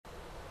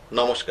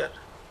নমস্কার।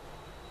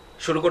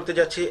 শুরু করতে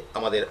যাচ্ছি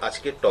আমাদের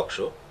আজকের টক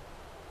শো।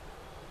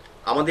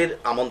 আমাদের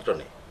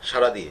আমন্ত্রণে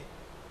সাড়া দিয়ে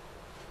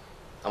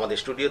আমাদের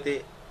স্টুডিওতে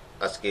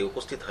আজকে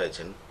উপস্থিত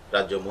হয়েছেন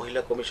রাজ্য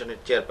মহিলা কমিশনের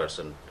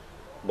চেয়ারপারসন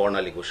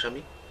বর্ণালী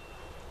গোস্বামী।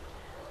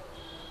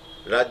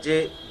 রাজ্যে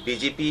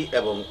বিজেপি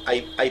এবং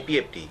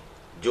আইপিএফটি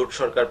জোট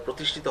সরকার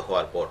প্রতিষ্ঠিত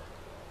হওয়ার পর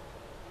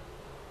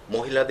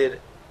মহিলাদের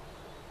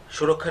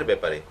সুরক্ষার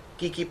ব্যাপারে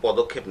কি কি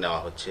পদক্ষেপ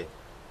নেওয়া হচ্ছে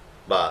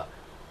বা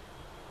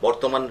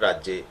বর্তমান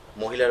রাজ্যে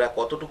মহিলারা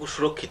কতটুকু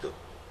সুরক্ষিত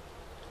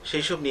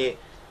সেই সব নিয়ে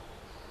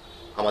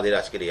আমাদের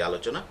আজকের এই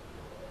আলোচনা।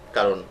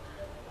 কারণ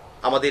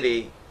আমাদের এই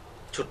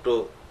ছোট্ট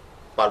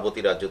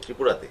পার্বতী রাজ্য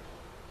ত্রিপুরাতে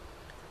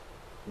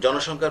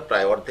জনসংখ্যার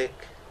প্রায় অর্ধেক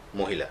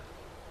মহিলা,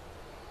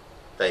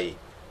 তাই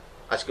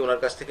আজকে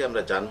ওনার কাছ থেকে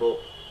আমরা জানব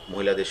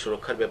মহিলাদের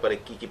সুরক্ষার ব্যাপারে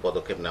কি কি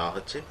পদক্ষেপ নেওয়া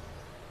হচ্ছে।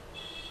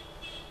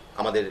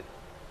 আমাদের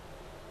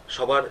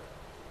সবার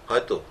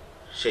হয়তো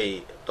সেই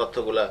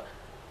তথ্যগুলা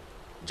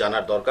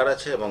জানার দরকার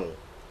আছে এবং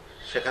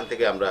সেখান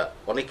থেকে আমরা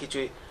অনেক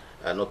কিছুই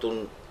নতুন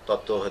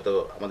তথ্য হয়তো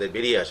আমাদের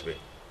বেরিয়ে আসবে।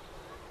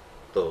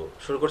 তো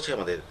শুরু করছি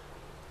আমাদের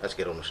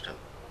আজকের অনুষ্ঠান।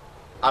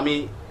 আমি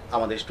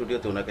আমাদের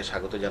স্টুডিওতে ওনাকে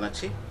স্বাগত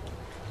জানাচ্ছি।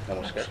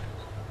 নমস্কার।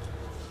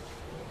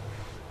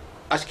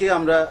 আজকে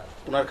আমরা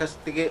ওনার কাছ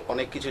থেকে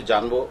অনেক কিছু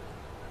জানবো।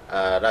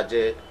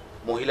 রাজ্যে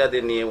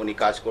মহিলাদের নিয়ে উনি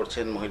কাজ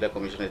করছেন মহিলা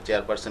কমিশনের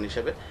চেয়ারপারসন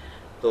হিসেবে।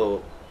 তো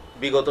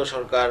বিগত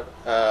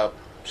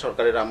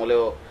সরকারের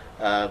আমলেও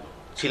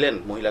ছিলেন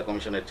মহিলা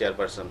কমিশনের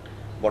চেয়ারপারসন,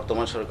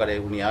 বর্তমান সরকারে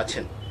উনি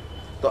আছেন।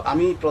 তো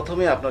আমি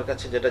প্রথমে আপনার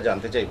কাছে যেটা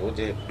জানতে চাইব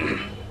যে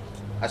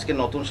আজকে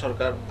নতুন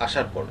সরকার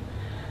আসার পর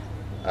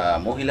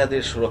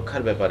মহিলাদের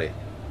সুরক্ষার ব্যাপারে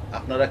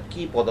আপনারা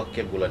কি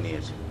পদক্ষেপগুলো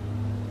নিয়েছেন?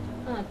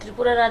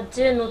 ত্রিপুরা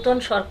রাজ্যে নতুন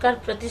সরকার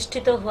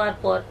প্রতিষ্ঠিত হওয়ার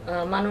পর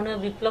মাননীয়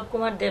বিপ্লব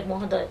কুমার দেব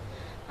মহোদয়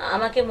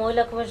আমাকে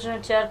মহিলা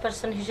কমিশনের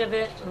চেয়ারপারসন হিসেবে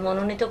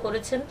মনোনীত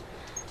করেছেন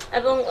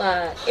এবং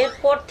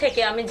এরপর থেকে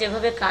আমি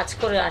যেভাবে কাজ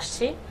করে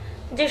আসছি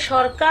যে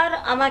সরকার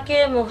আমাকে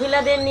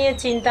মহিলাদের নিয়ে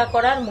চিন্তা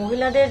করার,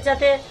 মহিলাদের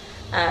যাতে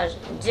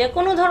যে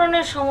কোনো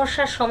ধরনের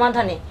সমস্যার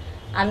সমাধানে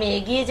আমি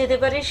এগিয়ে যেতে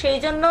পারি সেই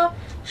জন্য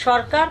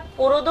সরকার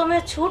পুরোদমে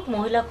ছুট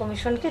মহিলা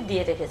কমিশনকে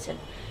দিয়ে রেখেছেন।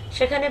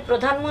 সেখানে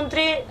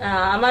প্রধানমন্ত্রী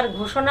আমার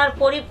ঘোষণার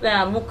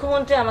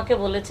মুখ্যমন্ত্রী আমাকে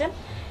বলেছেন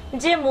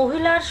যে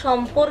মহিলার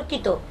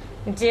সম্পর্কিত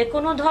যে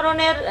কোনো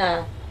ধরনের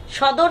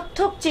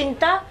সদর্থক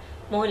চিন্তা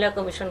মহিলা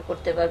কমিশন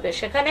করতে পারবে।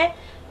 সেখানে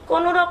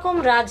কোনো রকম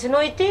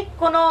রাজনৈতিক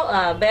কোনো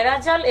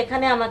বেড়াজাল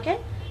এখানে আমাকে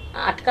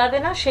আটকাবে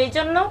না। সেই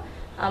জন্য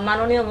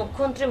মাননীয়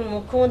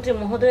মুখ্যমন্ত্রী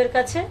মহোদয়ের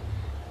কাছে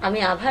আমি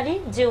আভারী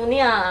যে উনি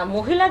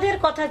মহিলাদের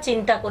কথা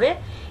চিন্তা করে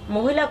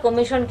মহিলা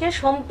কমিশনকে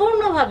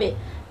সম্পূর্ণভাবে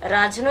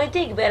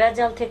রাজনৈতিক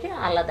বেড়াজাল থেকে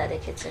আলাদা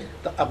রেখেছেন।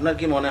 তো আপনার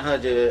কি মনে হয়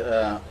যে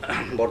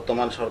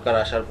বর্তমান সরকার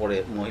আসার পরে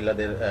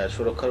মহিলাদের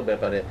সুরক্ষার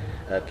ব্যাপারে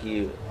কি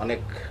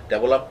অনেক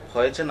ডেভেলপ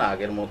হয়েছে না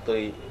আগের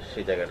মতোই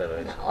সেই জায়গাটা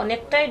রয়েছে?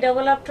 অনেকটাই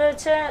ডেভেলপ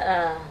হয়েছে।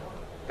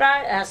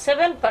 প্রায়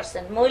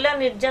 7% মহিলা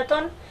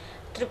নির্যাতন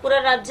ত্রিপুরা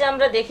রাজ্যে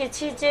আমরা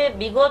দেখেছি যে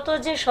বিগত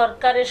যে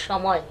সরকারের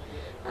সময়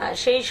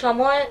সেই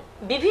সময়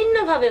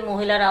বিভিন্নভাবে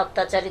মহিলারা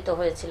অত্যাচারিত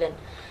হয়েছিলেন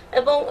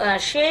এবং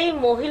সেই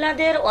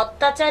মহিলাদের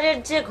অত্যাচারের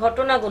যে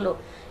ঘটনাগুলো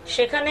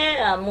সেখানে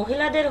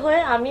মহিলাদের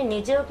হয়ে আমি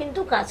নিজেও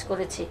কিন্তু কাজ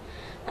করেছি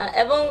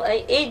এবং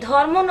এই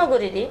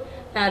ধর্মনগরেরই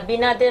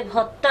বীণাদেব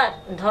হত্যার,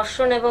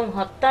 ধর্ষণ এবং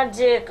হত্যার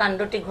যে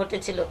কাণ্ডটি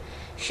ঘটেছিল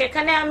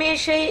সেখানে আমি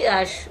সেই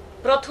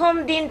প্রথম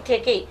দিন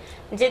থেকেই,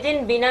 যেদিন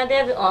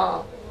বীণাদেব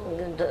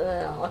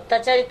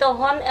অত্যাচারিত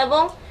হন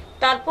এবং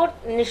তারপর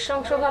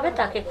নৃশংসভাবে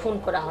তাকে খুন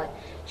করা হয়,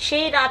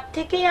 সেই রাত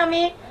থেকেই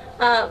আমি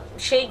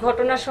সেই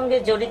ঘটনার সঙ্গে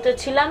জড়িত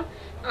ছিলাম।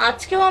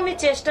 আজকেও আমি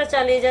চেষ্টা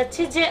চালিয়ে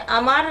যাচ্ছি যে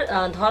আমার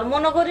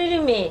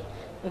ধর্মনগরেরই মেয়ে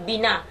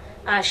বীণা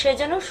সে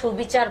যেন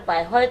সুবিচার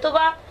পায়।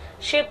 হয়তোবা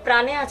সে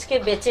প্রাণে আজকে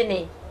বেঁচে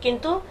নেই,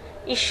 কিন্তু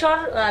ঈশ্বর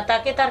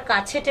তাকে তার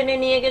কাছে টেনে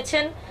নিয়ে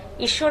গেছেন।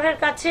 ঈশ্বরের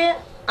কাছে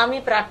আমি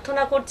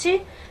প্রার্থনা করছি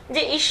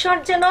যে ঈশ্বর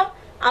যেন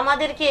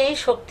আমাদেরকে এই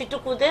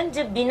শক্তিটুকু দেন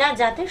যে বীণা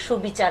যাতে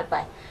সুবিচার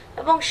পায়।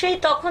 এবং সেই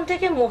তখন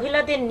থেকে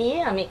মহিলাদের নিয়ে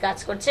আমি কাজ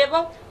করছি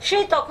এবং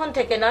সেই তখন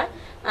থেকে নয়,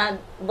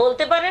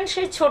 বলতে পারেন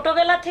সেই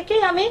ছোটবেলা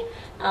থেকেই আমি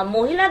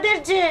মহিলাদের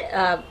যে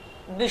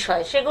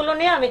বিষয় সেগুলো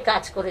নিয়ে আমি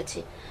কাজ করেছি।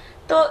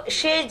 তো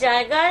সেই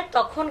জায়গায়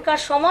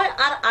তখনকার সময়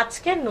আর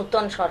আজকের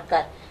নতুন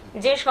সরকার,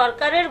 যে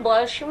সরকারের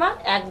বয়সসীমা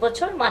 1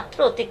 বছর মাত্র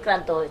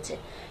অতিক্রান্ত হয়েছে,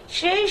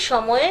 সেই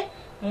সময়ে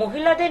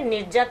মহিলাদের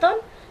নির্যাতন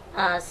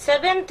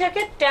 7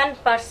 থেকে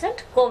 10%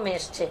 কমে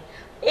এসছে।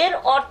 এর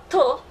অর্থ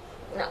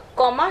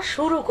কমা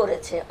শুরু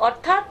করেছে,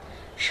 অর্থাৎ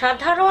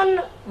সাধারণ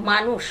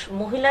মানুষ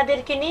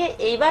মহিলাদেরকে নিয়ে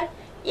এইবার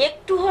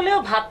একটু হলেও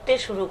ভাবতে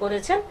শুরু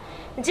করেছেন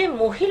যে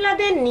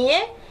মহিলাদের নিয়ে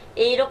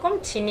এইরকম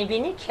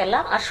ছিনিবিনি খেলা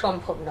আর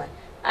সম্ভব নয়।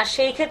 আর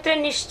সেই ক্ষেত্রে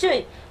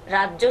নিশ্চয়ই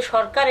রাজ্য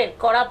সরকারের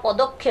কড়া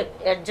পদক্ষেপ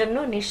এর জন্য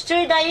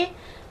নিশ্চয়ই দায়ী,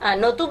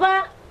 নতুবা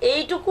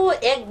এইটুকু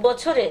 1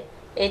 বছরে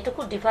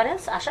এইটুকু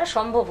ডিফারেন্স আসা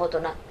সম্ভব হতো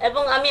না।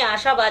 এবং আমি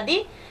আশাবাদী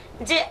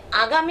যে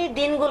আগামী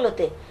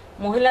দিনগুলোতে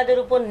মহিলাদের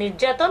উপর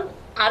নির্যাতন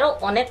আরো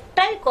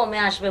অনেকটাই কমে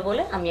আসবে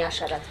বলে আমি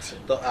আশা রাখছি।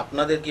 তো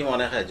আপনাদের কি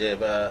মনে হয় যে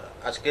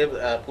আজকে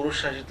পুরুষ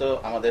শাসিত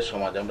আমাদের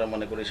সমাজ, আমরা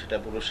মনে করি সেটা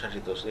পুরুষ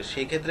শাসিত,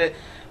 সেই ক্ষেত্রে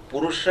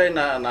পুরুষরাই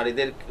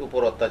নারীদের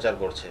উপর অত্যাচার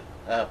করছে,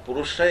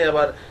 পুরুষরাই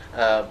আবার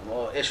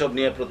এসব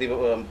নিয়ে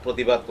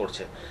প্রতিবাদ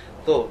করছে,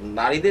 তো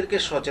নারীদেরকে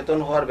সচেতন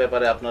হওয়ার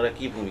ব্যাপারে আপনারা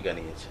কি ভূমিকা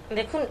নিয়েছেন?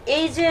 দেখুন,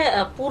 এই যে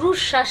পুরুষ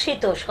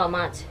শাসিত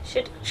সমাজ,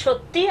 সেটা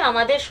সত্যি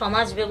আমাদের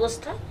সমাজ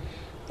ব্যবস্থা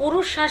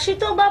পুরুষ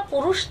শাসিত বা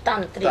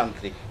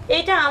পুরুষতান্ত্রিক,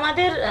 এটা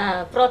আমাদের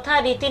প্রথা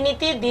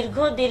রীতিনীতি দীর্ঘ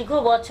দীর্ঘ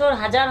বছর,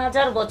 হাজার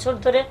হাজার বছর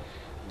ধরে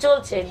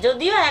চলছে।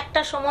 যদিও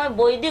একটা সময়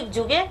বৈদিক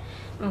যুগে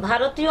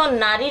ভারতীয়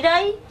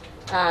নারীরাই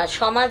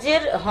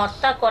সমাজের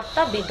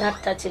হর্তাকর্তা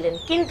বিধাতা ছিলেন,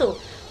 কিন্তু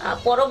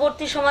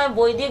পরবর্তী সময়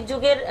বৈদিক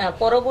যুগের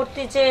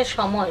পরবর্তী যে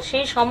সময়,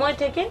 সেই সময়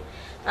থেকে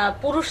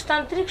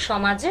পুরুষতান্ত্রিক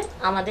সমাজে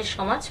আমাদের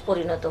সমাজ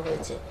পরিণত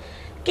হয়েছে।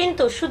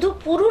 কিন্তু শুধু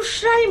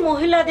পুরুষরাই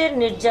মহিলাদের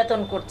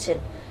নির্যাতন করছেন,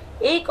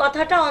 এই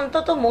কথাটা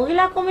অন্তত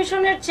মহিলা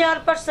কমিশনের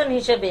চেয়ারপারসন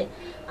হিসেবে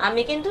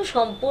আমি কিন্তু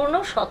সম্পূর্ণ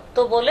সত্য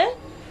বলে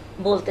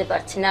বলতে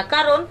পারছি না।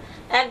 কারণ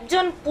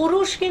একজন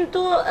পুরুষ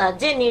কিন্তু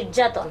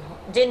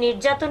যে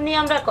নির্যাতন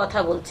নিয়ে আমরা কথা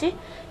বলছি,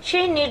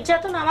 সেই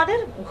নির্যাতন আমাদের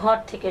ঘর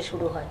থেকে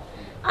শুরু হয়।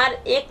 আর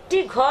একটি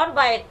ঘর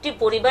বা একটি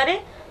পরিবারে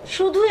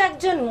শুধু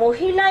একজন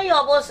মহিলাই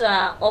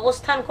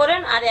অবস্থান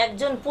করেন আর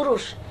একজন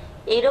পুরুষ,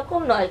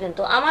 এইরকম নয়।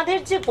 কিন্তু আমাদের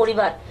যে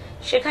পরিবার,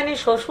 সেখানে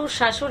শ্বশুর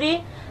শাশুড়ি,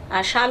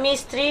 স্বামী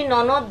স্ত্রী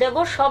ননদ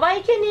দেবর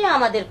সবাইকে নিয়ে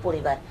আমাদের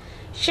পরিবার।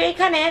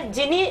 সেইখানে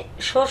যিনি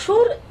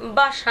শ্বশুর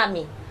বা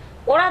স্বামী,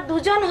 ওরা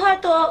দুজন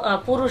হয়তো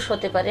পুরুষ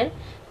হতে পারেন,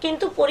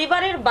 কিন্তু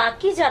পরিবারের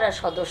বাকি যারা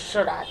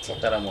সদস্যরা আছেন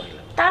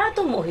তারা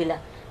তো মহিলা।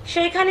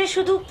 সেইখানে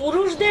শুধু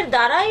পুরুষদের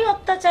দ্বারাই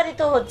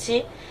অত্যাচারিত হচ্ছে,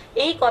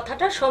 এই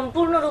কথাটা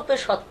সম্পূর্ণরূপে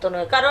সত্য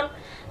নয়। কারণ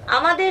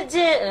আমাদের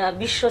যে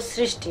বিশ্ব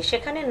সৃষ্টি,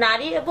 সেখানে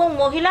নারী এবং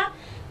মহিলা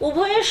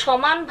উভয়ের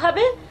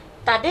সমানভাবে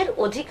তাদের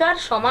অধিকার,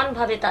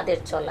 সমানভাবে তাদের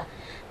চলা।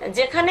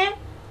 যেখানে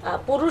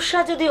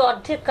পুরুষরা যদি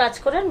অর্ধেক কাজ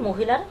করেন,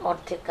 মহিলারা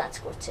অর্ধেক কাজ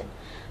করছেন।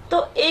 তো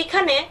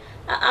এইখানে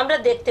আমরা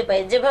দেখতে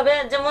পাই যেভাবে,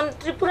 যেমন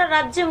ত্রিপুরা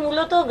রাজ্যে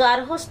মূলত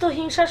গার্হস্থ্য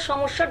হিংসার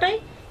সমস্যাটাই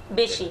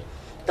বেশি।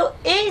 তো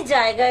এই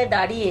জায়গায়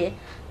দাঁড়িয়ে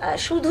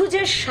শুধু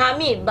যে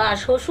স্বামী বা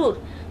শ্বশুর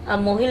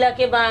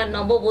মহিলাকে বা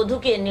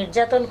নববধূকে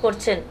নির্যাতন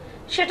করছেন,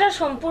 সেটা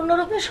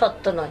সম্পূর্ণরূপে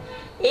সত্য নয়।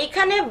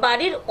 এইখানে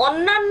বাড়ির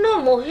অন্যান্য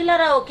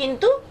মহিলারাও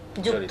কিন্তু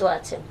যুক্ত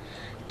আছেন।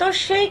 তো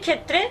সেই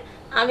ক্ষেত্রে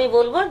আমি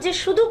বলবো যে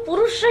শুধু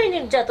পুরুষরাই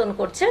নির্যাতন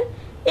করছেন,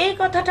 এই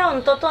কথাটা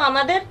অন্তত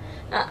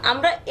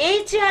আমরা এই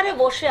চেয়ারে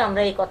বসে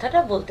আমরা এই কথাটা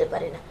বলতে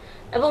পারি না।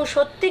 এবং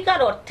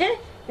সত্যিকার অর্থে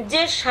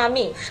যে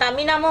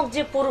স্বামী নামক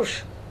যে পুরুষ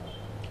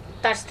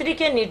তার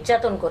স্ত্রীকে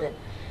নির্যাতন করেন,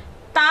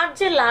 তার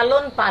যে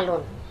লালন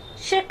পালন,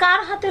 সে কার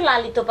হাতে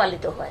লালিত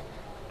পালিত হয়?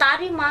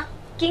 তারই মা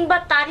কিংবা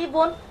তারই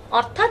বোন,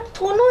 অর্থাৎ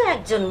কোনো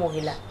একজন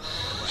মহিলা।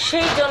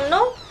 সেই জন্য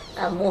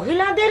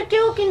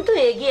মহিলাদেরকেও কিন্তু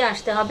এগিয়ে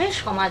আসতে হবে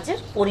সমাজের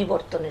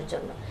পরিবর্তনের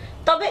জন্য।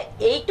 তবে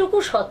এইটুকু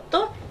সত্য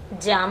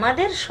যে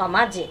আমাদের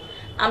সমাজে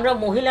আমরা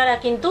মহিলারা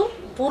কিন্তু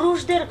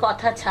পুরুষদের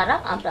কথা ছাড়া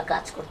আমরা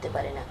কাজ করতে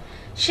পারি না।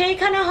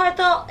 সেইখানে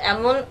হয়তো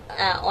এমন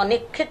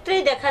অনেক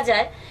ক্ষেত্রেই দেখা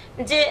যায়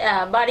যে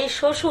বাড়ির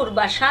শ্বশুর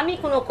বা স্বামী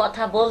কোনো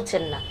কথা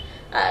বলছেন না,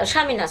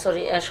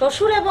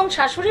 শ্বশুর এবং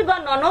শাশুড়ি বা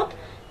ননদ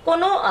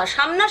কোনো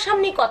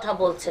সামনাসামনি কথা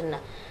বলছেন না,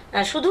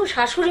 শুধু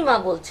শাশুড়ি মা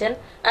বলছেন,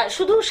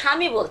 শুধু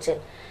স্বামী বলছেন,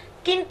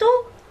 কিন্তু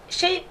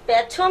সেই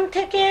পেছন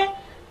থেকে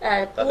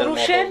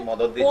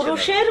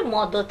পুরুষের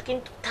মদত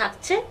কিন্তু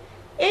থাকছে।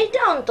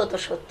 এইটা অন্তত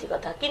সত্যি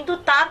কথা। কিন্তু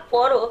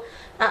তারপরও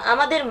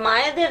আমাদের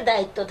মায়েদের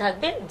দায়িত্ব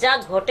থাকবে, যা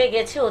ঘটে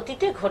গেছে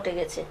অতীতে ঘটে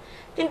গেছে,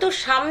 কিন্তু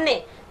সামনে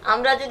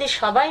আমরা যদি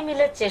সবাই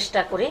মিলে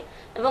চেষ্টা করি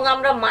এবং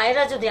আমরা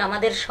মায়েরা যদি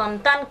আমাদের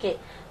সন্তানকে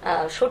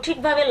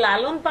সঠিকভাবে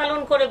লালন পালন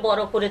করে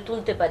বড় করে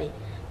তুলতে পারি,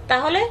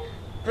 তাহলে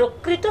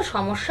প্রকৃত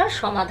সমস্যার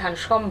সমাধান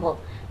সম্ভব।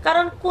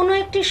 কারণ কোনো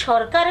একটি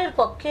সরকারের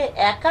পক্ষে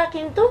একা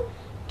কিন্তু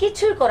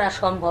কিছুই করা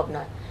সম্ভব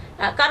নয়।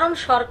 কারণ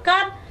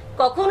সরকার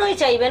কখনোই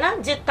চাইবে না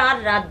যে তার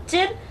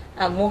রাজ্যের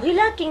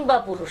মহিলা কিংবা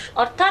পুরুষ,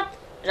 অর্থাৎ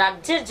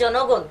রাজ্যের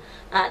জনগণ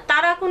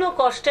তারা কোনো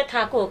কষ্টে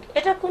থাকুক,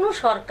 এটা কোনো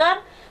সরকার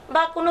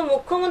বা কোনো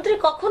মুখ্যমন্ত্রী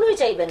কখনোই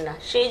চাইবেন না।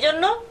 সেই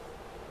জন্য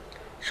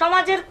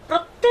সমাজের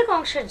প্রত্যেক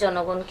অংশের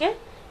জনগণকে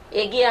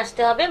এগিয়ে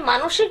আসতে হবে,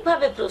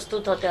 মানসিকভাবে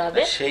প্রস্তুত হতে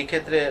হবে। সেই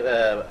ক্ষেত্রে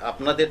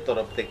আপনাদের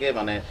তরফ থেকে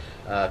মানে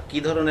কি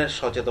ধরনের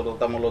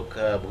সচেতনতামূলক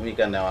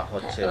ভূমিকা নেওয়া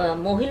হচ্ছে?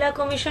 মহিলা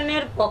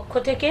কমিশনের পক্ষ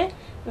থেকে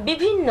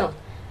বিভিন্ন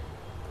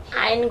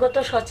আইনগত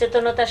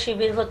সচেতনতা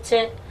শিবির হচ্ছে,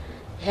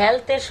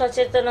 হেলথের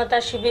সচেতনতা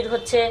শিবির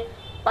হচ্ছে,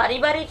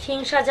 পারিবারিক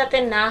হিংসা যাতে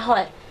না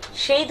হয়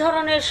সেই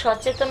ধরনের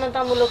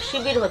সচেতনতামূলক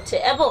শিবির হচ্ছে।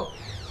 এবং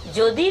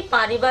যদি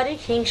পারিবারিক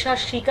হিংসার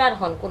শিকার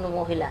হন কোনো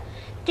মহিলা,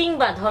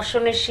 কিংবা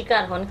ধর্ষণের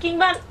শিকার হন,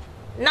 কিংবা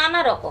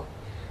নানা রকম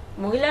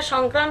মহিলা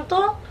সংক্রান্ত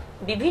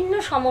বিভিন্ন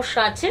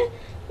সমস্যা আছে,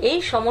 এই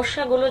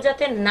সমস্যাগুলো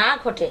যাতে না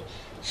ঘটে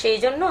সেই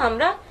জন্য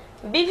আমরা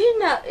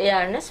বিভিন্ন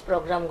অ্যাওয়ারনেস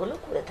প্রোগ্রামগুলো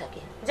করে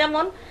থাকি।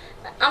 যেমন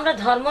আমরা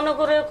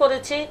ধর্মনগরে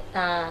করেছি,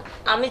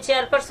 আমি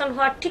চেয়ারপারসন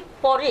হওয়ার ঠিক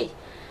পরেই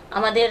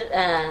আমাদের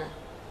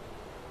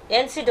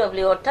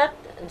NCW অর্থাৎ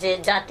যে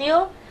জাতীয়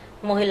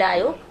মহিলা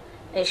আয়োগ,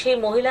 সেই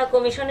মহিলা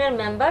কমিশনের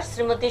মেম্বার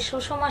শ্রীমতী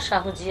সুষমা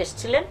সাহুজি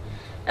এসেছিলেন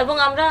এবং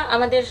আমরা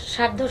আমাদের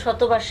সার্ধ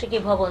শতবার্ষিকী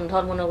ভবন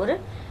ধর্মনগরে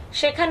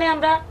সেখানে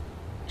আমরা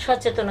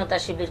সচেতনতা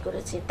শিবির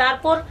করেছি।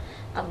 তারপর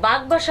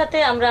বাগবাসাতে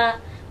আমরা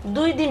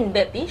 2 দিন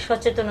ব্যাপী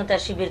সচেতনতা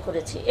শিবির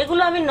করেছি।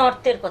 এগুলো আমি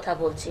নর্থের কথা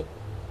বলছি।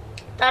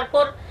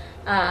 তারপর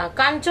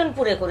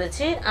কাঞ্চনপুরে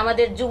করেছি,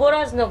 আমাদের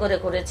যুবরাজনগরে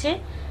করেছি,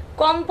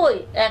 কম্পই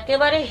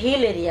একেবারে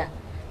হিল এরিয়া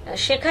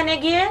সেখানে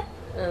গিয়ে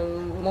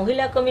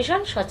মহিলা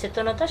কমিশন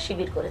সচেতনতা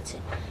শিবির করেছে।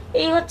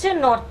 এই হচ্ছে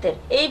নর্থের।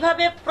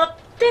 এইভাবে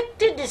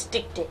প্রত্যেকটি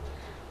ডিস্ট্রিক্টে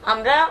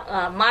আমরা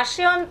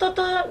মাসে অন্তত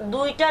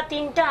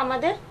 2-3টা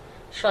আমাদের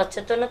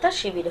সচেতনতা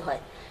শিবির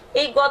হয়।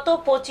 এই গত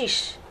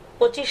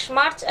 25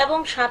 মার্চ এবং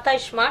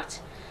 27 মার্চ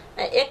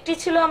একটি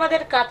ছিল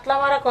আমাদের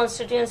কাতলামারা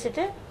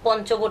কনস্টিটিউয়েন্সিতে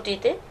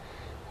পঞ্চবটিতে,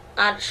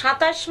 আর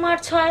 27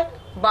 মার্চ হয়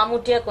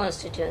বামুটিয়া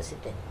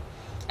কনস্টিটিউয়েন্সিতে,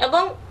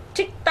 এবং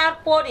ঠিক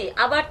তারপরে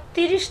আবার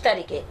 30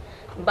 তারিখে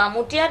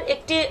বামুটিয়ার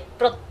একটি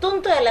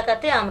প্রত্যন্ত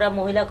এলাকাতে আমরা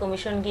মহিলা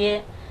কমিশন গিয়ে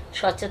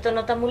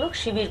সচেতনতামূলক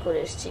শিবির করে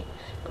এসেছি।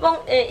 এবং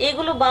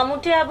এগুলো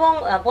বামুটিয়া এবং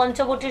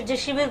পঞ্চবটির যে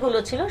শিবিরগুলো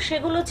ছিল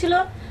সেগুলো ছিল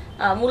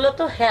মূলত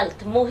হেলথ,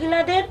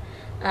 মহিলাদের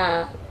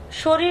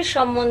শরীর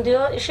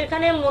সম্বন্ধীয়।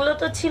 সেখানে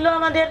মূলত ছিল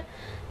আমাদের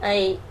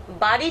এই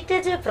বাড়িতে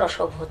যে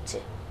প্রসব হচ্ছে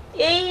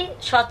এই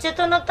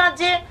সচেতনতা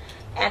যে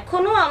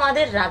এখনো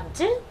আমাদের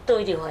রাজ্যে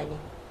তৈরি হয়নি।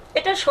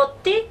 এটা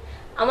সত্যি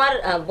আমার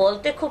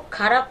বলতে খুব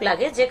খারাপ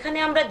লাগে, যেখানে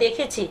আমরা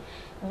দেখেছি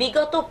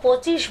বিগত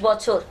 25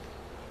 বছর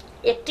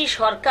একটি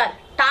সরকার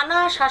টানা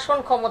শাসন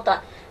ক্ষমতা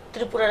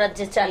ত্রিপুরা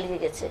রাজ্যে চালিয়ে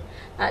গেছে,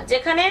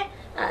 যেখানে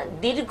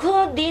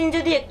দীর্ঘদিন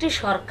যদি একটি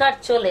সরকার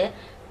চলে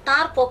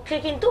তার পক্ষে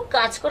কিন্তু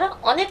কাজ করা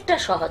অনেকটা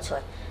সহজ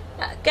হয়।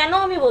 কেন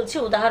আমি বলছি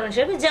উদাহরণ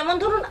হিসেবে, যেমন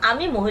ধরুন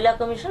আমি মহিলা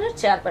কমিশনের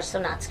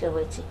চেয়ারপারসন আজকে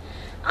হয়েছি,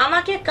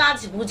 আমাকে কাজ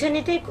বুঝে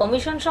নিতেই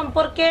কমিশন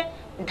সম্পর্কে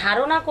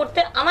ধারণা করতে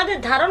আমাদের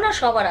ধারণা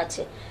সবার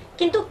আছে,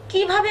 কিন্তু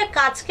কিভাবে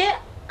কাজকে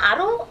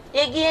আরো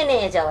এগিয়ে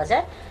নিয়ে যাওয়া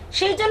যায়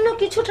সেই জন্য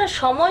কিছুটা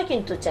সময়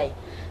কিন্তু চাই।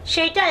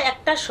 সেইটা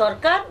একটা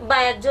সরকার বা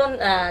একজন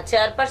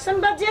চেয়ারপারসন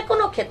বা যে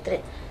কোনো ক্ষেত্রে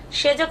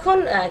সে যখন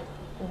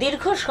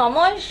দীর্ঘ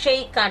সময়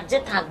সেই কার্যে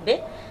থাকবে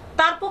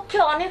তার পক্ষে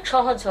অনেক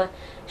সহজ হয়।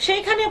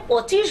 সেইখানে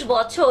 25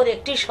 বছর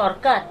একটি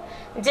সরকার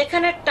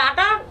যেখানে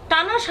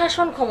টানা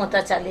শাসন ক্ষমতা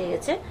চালিয়ে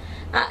গেছে,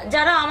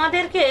 যারা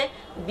আমাদেরকে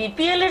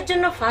বিপিএল এর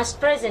জন্য ফার্স্ট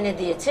প্রাইজ এনে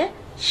দিয়েছে,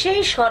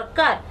 সেই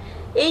সরকার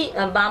এই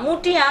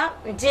বামুটিয়া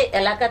যে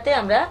এলাকাতে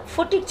আমরা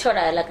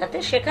ফটিকছড়া এলাকাতে,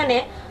 সেখানে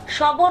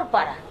সবর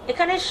পাড়া,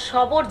 এখানে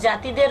সবর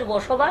জাতিদের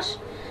বসবাস,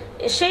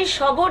 সেই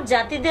সবর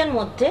জাতিদের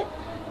মধ্যে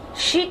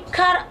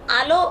শিক্ষার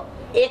আলো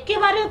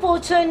একেবারে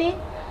পৌঁছয়নি,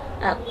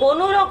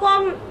 কোনো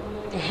রকম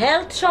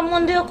হেলথ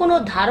সম্বন্ধীয় কোনো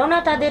ধারণা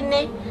তাদের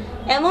নেই।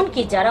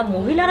 এমনকি যারা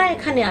মহিলারা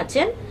এখানে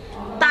আছেন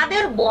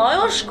তাদের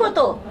বয়স কত,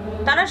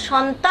 তারা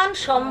সন্তান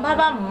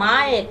সম্ভাবা মা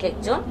এক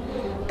একজন,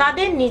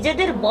 তাদের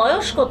নিজেদের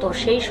বয়স কত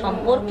সেই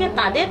সম্পর্কে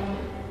তাদের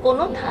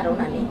কোনো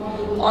ধারণা নেই।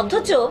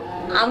 অথচ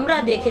আমরা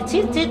দেখেছি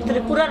যে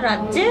ত্রিপুরা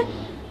রাজ্যে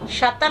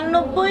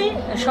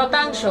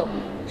 97%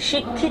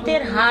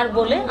 শিক্ষিতের হার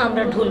বলে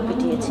আমরা ঢুল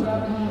পিটিয়েছি,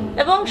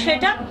 এবং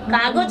সেটা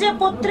কাগজে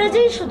পত্রে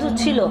যেই শুধু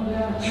ছিল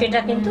সেটা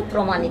কিন্তু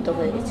প্রমাণিত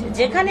হয়ে গেছে।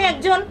 যেখানে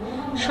একজন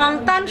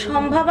সন্তান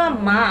সম্ভাবা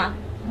মা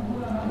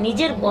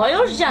নিজের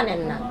বয়স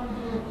জানেন না,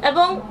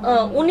 এবং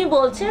উনি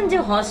বলছেন যে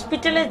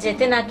হসপিটালে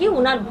যেতে নাকি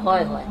উনার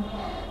ভয় হয়।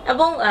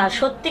 এবং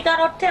সত্যিকার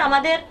অর্থে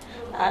আমাদের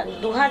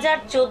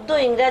 2014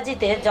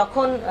 ইংরাজিতে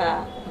যখন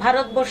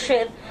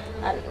ভারতবর্ষের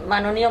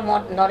মাননীয়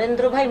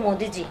নরেন্দ্র ভাই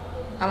মোদিজি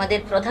আমাদের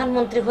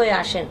প্রধানমন্ত্রী হয়ে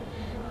আসেন,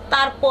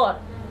 তারপর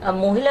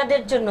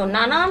মহিলাদের জন্য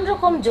নানান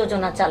রকম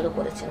যোজনা চালু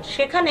করেছেন।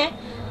 সেখানে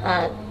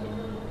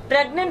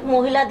প্রেগনেন্ট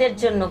মহিলাদের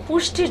জন্য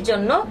পুষ্টির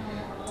জন্য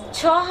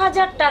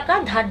 6,000 টাকা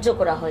ধার্য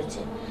করা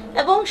হয়েছে,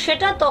 এবং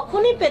সেটা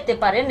তখনই পেতে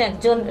পারেন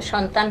একজন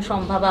সন্তান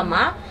সম্ভাবা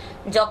মা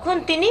যখন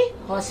তিনি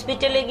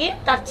হসপিটালে গিয়ে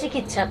তার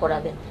চিকিৎসা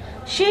করাবেন।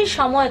 সেই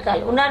সময়কাল,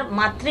 উনার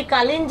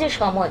মাতৃকালীন যে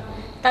সময়,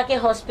 তাকে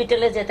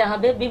হসপিটালে যেতে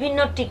হবে, বিভিন্ন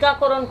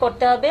টিকাকরণ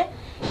করতে হবে,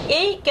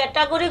 এই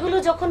ক্যাটাগরিগুলো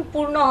যখন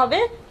পূর্ণ হবে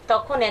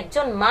তখন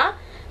একজন মা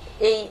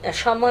এই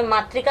সময়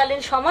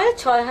মাতৃকালীন সময়ে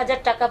 6,000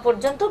 টাকা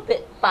পর্যন্ত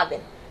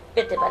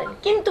পেতে পারেন।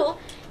 কিন্তু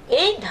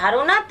এই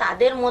ধারণা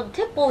তাদের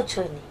মধ্যে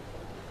পৌঁছয়নি।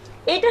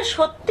 এটা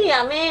সত্যি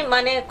আমি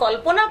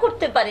কল্পনা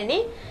করতে পারিনি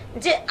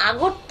যে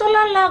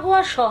আগরতলা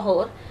লাগোয়া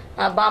শহর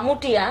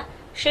বামুটিয়া,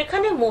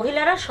 সেখানে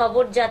মহিলারা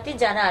সবর জাতি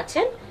যারা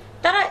আছেন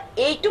তারা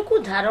এইটুকু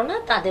ধারণা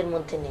তাদের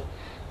মধ্যে নেই।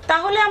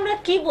 তাহলে আমরা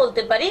কি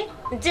বলতে পারি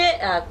যে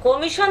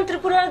কমিশন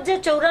ত্রিপুরার যে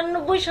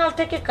 94 সাল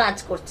থেকে কাজ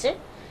করছে,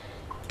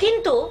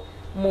 কিন্তু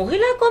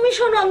মহিলা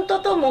কমিশন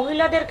অন্তত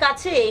মহিলাদের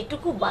কাছে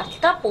এইটুকু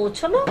বার্তা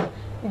পৌঁছানো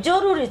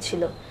জরুরি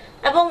ছিল।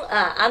 এবং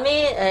আমি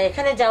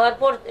এখানে যাওয়ার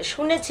পর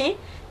শুনেছি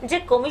যে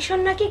কমিশন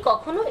নাকি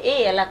কখনো এই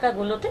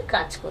এলাকাগুলোতে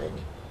কাজ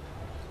করেনি।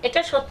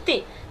 এটা সত্যি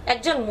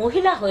একজন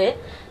মহিলা হয়ে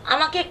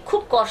আমাকে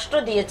খুব কষ্ট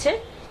দিয়েছে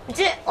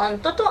যে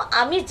অন্তত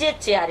আমি যে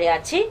চেয়ারে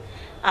আছি,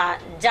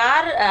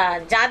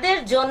 যাদের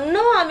জন্য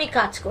আমি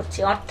কাজ করছি,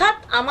 অর্থাৎ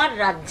আমার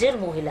রাজ্যের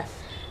মহিলা,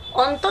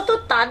 অন্তত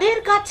তাদের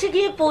কাছে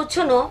গিয়ে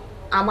পৌঁছানো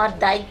আমার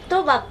দায়িত্ব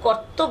বা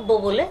কর্তব্য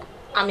বলে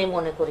আমি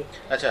মনে করি।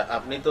 আচ্ছা,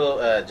 আপনি তো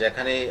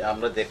যেখানে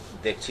আমরা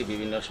দেখছি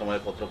বিভিন্ন সময়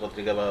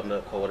পত্রপত্রিকা বা আমরা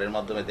খবরের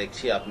মাধ্যমে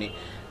দেখছি, আপনি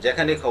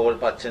যেখানে খবর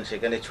পাচ্ছেন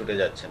সেখানে ছুটে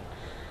যাচ্ছেন,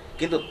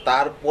 কিন্তু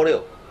তারপরেও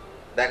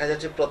দেখা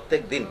যাচ্ছে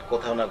প্রত্যেক দিন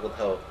কোথাও না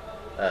কোথাও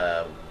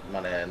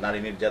মানে নারী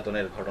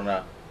নির্যাতনের ঘটনা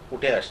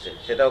উঠে আসছে,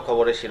 সেটাও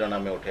খবরের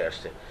শিরোনামে উঠে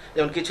আসছে।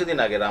 যেমন কিছুদিন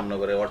আগে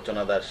রামনগরে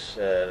অর্চনা দাস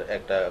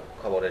একটা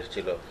খবর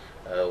এসেছিল,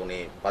 উনি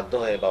বাধ্য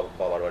হয়ে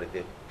বাবার বাড়িতে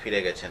ফিরে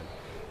গেছেন।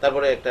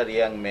 তারপরে একটা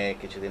রিয়াং মেয়ে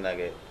কিছুদিন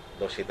আগে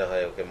ধর্ষিতা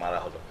হয়ে ওকে মারা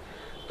হলো।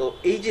 তো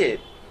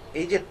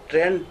এই যে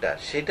ট্রেন্ডটা,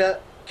 সেটা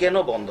কেন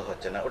বন্ধ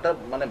হচ্ছে না? ওটা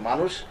মানে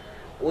মানুষ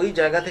ওই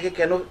জায়গা থেকে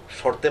কেন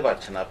সরতে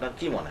পারছে না, আপনার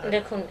কি মনে হয়?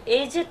 দেখুন,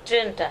 এই যে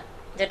ট্রেন্ডটা,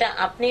 যেটা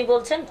আপনি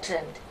বলছেন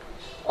ট্রেন্ড,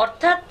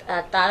 অর্থাৎ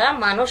তারা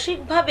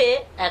মানসিকভাবে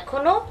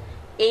এখনো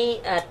এই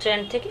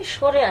ট্রেন্ড থেকে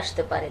সরে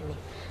আসতে পারেনি।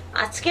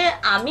 আজকে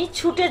আমি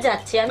ছুটে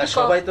যাচ্ছি, আমি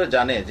সবাই তো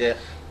জানে যে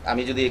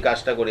আমি যদি এই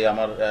কাজটা করি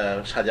আমার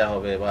সাজা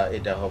হবে বা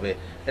এটা হবে,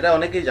 এটা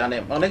অনেকেই জানে,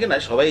 অনেকে না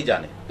সবাই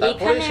জানে,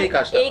 তারপরে সেই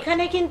কাজটা।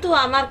 এইখানে কিন্তু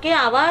আমাকে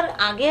আবার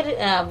আগের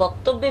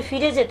বক্তব্যে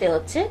ফিরে যেতে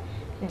হচ্ছে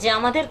যে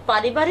আমাদের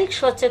পারিবারিক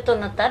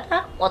সচেতনতাটা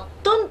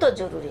অত্যন্ত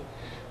জরুরি,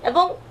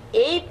 এবং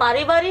এই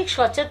পারিবারিক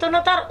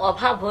সচেতনতার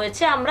অভাব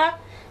হয়েছে।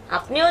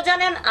 আপনিও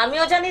জানেন,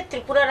 আমিও জানি,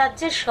 ত্রিপুরা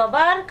রাজ্যের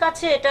সবার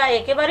কাছে এটা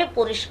একেবারে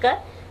পরিষ্কার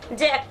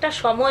যে একটা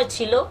সময়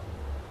ছিল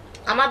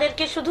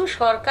আমাদেরকে শুধু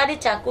সরকারি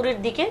চাকুরির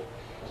দিকে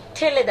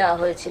ঠেলে দেওয়া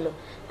হয়েছিল,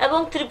 এবং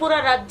ত্রিপুরা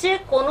রাজ্যে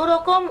কোনো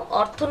রকম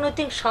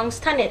অর্থনৈতিক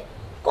সংস্থানের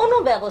কোনো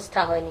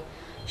ব্যবস্থা হয়নি।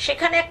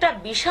 সেখানে একটা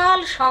বিশাল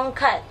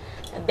সংখ্যায়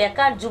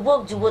বেকার যুবক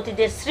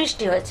যুবতীদের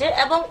সৃষ্টি হয়েছে,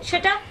 এবং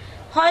সেটা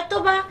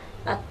হয়তোবা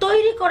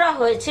তৈরি করা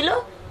হয়েছিল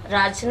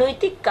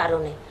রাজনৈতিক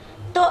কারণে।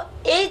 তো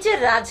এই যে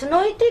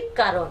রাজনৈতিক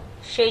কারণ,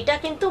 সেইটা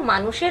কিন্তু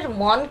মানুষের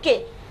মনকে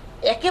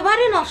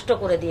একেবারে নষ্ট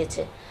করে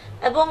দিয়েছে।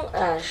 এবং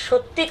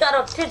সত্যিকার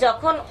অর্থে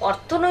যখন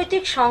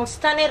অর্থনৈতিক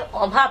সংস্থানের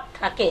অভাব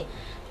থাকে,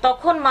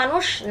 তখন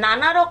মানুষ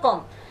নানা রকম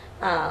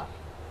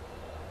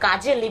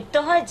কাজে লিপ্ত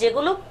হয়,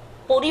 যেগুলো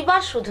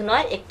পরিবার শুধু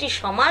নয়, একটি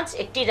সমাজ,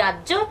 একটি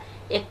রাজ্য,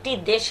 একটি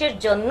দেশের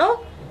জন্য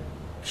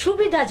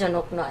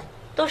সুবিধাজনক নয়।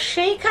 তো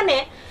সেইখানে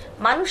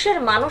মানুষের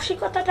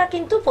মানসিকতাটা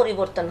কিন্তু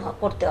পরিবর্তন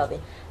করতে হবে।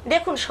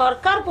 দেখুন,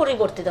 সরকার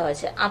পরিবর্তিত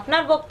হয়েছে,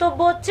 আপনার বক্তব্য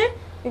হচ্ছে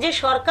যে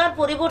সরকার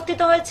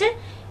পরিবর্তিত হয়েছে,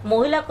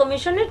 মহিলা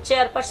কমিশনের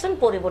চেয়ারপারসন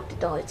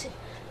পরিবর্তিত হয়েছে,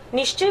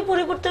 নিশ্চয়ই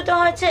পরিবর্তিত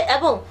হয়েছে।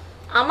 এবং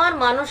আমার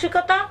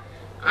মানসিকতা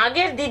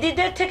আগের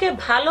দিদিদের থেকে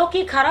ভালো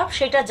কি খারাপ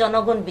সেটা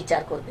জনগণ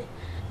বিচার করবে।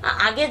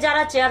 আগে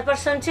যারা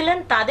চেয়ারপারসন ছিলেন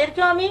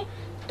তাদেরকেও আমি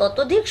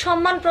ততোধিক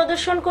সম্মান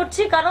প্রদর্শন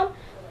করছি, কারণ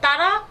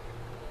তারা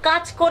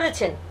কাজ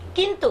করেছেন,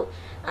 কিন্তু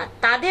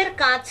তাদের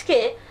কাজকে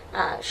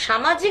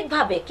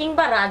সামাজিকভাবে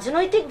কিংবা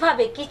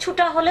রাজনৈতিকভাবে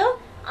কিছুটা হলেও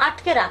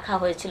আটকে রাখা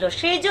হয়েছিল।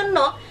 সেই জন্য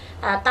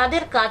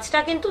তাদের কাজটা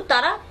কিন্তু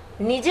তারা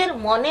নিজের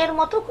মনের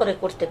মতো করে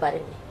করতে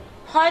পারেননি।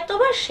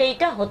 হয়তোবা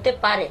সেইটা হতে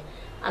পারে,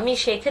 আমি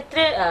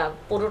সেক্ষেত্রে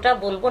পুরোটা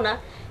বলবো না,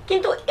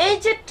 কিন্তু এই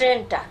যে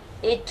ট্রেন্ডটা,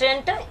 এই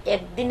ট্রেন্ডটা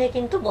একদিনে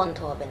কিন্তু বন্ধ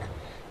হবে না।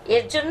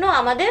 এর জন্য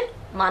আমাদের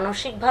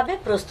মানসিকভাবে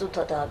প্রস্তুত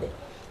হতে হবে।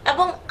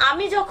 এবং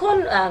আমি যখন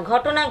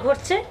ঘটনা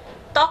ঘটছে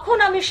তখন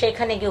আমি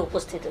সেখানে গিয়ে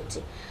উপস্থিত হচ্ছি।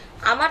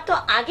 আমার তো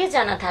আগে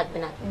জানা থাকবে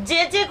না, যে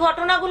যে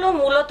ঘটনাগুলো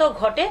মূলত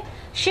ঘটে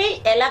সেই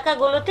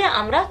এলাকাগুলোতে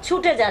আমরা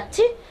ছুটে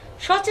যাচ্ছি,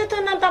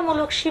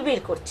 সচেতনতামূলক শিবির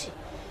করছি।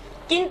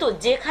 কিন্তু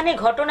যেখানে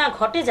ঘটনা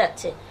ঘটে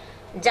যাচ্ছে,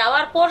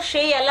 যাওয়ার পর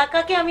সেই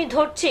এলাকাকে আমি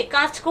ধরছি,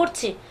 কাজ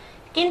করছি,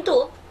 কিন্তু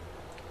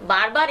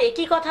বারবার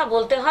একই কথা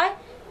বলতে হয়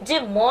যে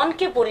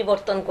মনকে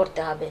পরিবর্তন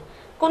করতে হবে।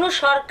 কোনো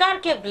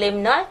সরকারকে ব্লেম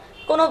নয়,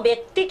 কোনো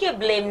ব্যক্তিকে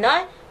ব্লেম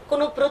নয়,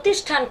 কোনো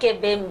প্রতিষ্ঠানকে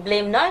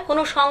ব্লেম নয়,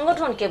 কোনো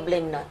সংগঠনকে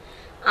ব্লেম নয়।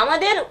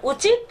 আমাদের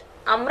উচিত,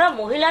 আমরা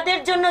মহিলাদের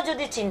জন্য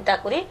যদি চিন্তা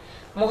করি,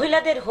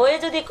 মহিলাদের হয়ে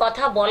যদি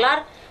কথা বলার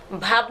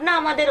ভাবনা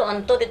আমাদের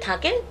অন্তরে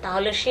থাকে,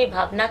 তাহলে সেই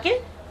ভাবনাকে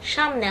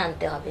সামনে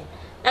আনতে হবে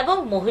এবং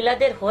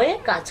মহিলাদের হয়ে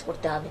কাজ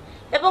করতে হবে।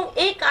 এবং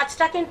এই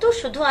কাজটা কিন্তু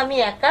শুধু আমি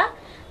একা,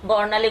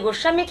 বর্ণালী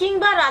গোস্বামী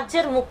কিংবা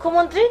রাজ্যের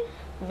মুখ্যমন্ত্রী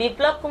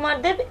বিপ্লব কুমার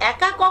দেব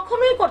একা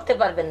কখনোই করতে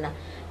পারবেন না।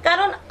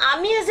 কারণ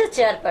আমি এজ এ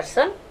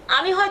চেয়ারপারসন,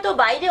 আমি হয়তো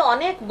বাইরে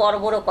অনেক বড়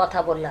বড় কথা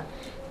বললাম,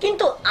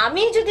 কিন্তু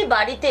আমি যদি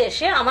বাড়িতে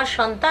এসে আমার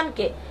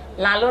সন্তানকে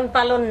লালন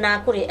পালন না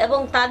করি এবং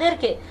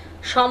তাদেরকে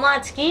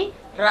সমাজ কি,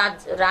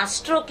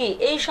 রাষ্ট্র কি,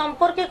 এই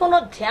সম্পর্কে কোনো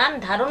ধ্যান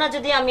ধারণা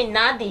যদি আমি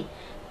না দিই,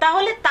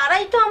 তাহলে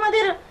তারাই তো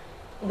আমাদের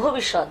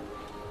ভবিষ্যৎ।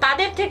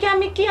 তাদের থেকে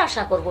আমি কি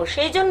আশা করব?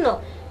 সেই জন্য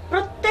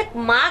প্রত্যেক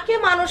মাকে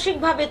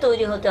মানসিকভাবে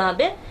তৈরি হতে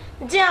হবে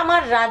যে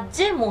আমার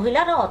রাজ্যে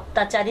মহিলারা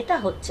অত্যাচারিতা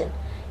হচ্ছেন,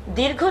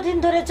 দীর্ঘদিন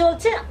ধরে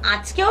চলছে,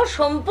 আজকেও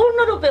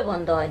সম্পূর্ণরূপে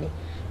বন্ধ হয়নি।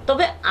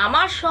 তবে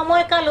আমার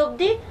সময়কাল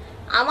অবধি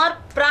আমার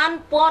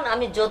প্রাণপণ,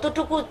 আমি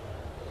যতটুকু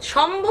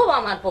সম্ভব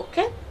আমার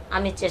পক্ষে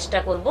আমি চেষ্টা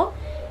করব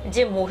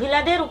যে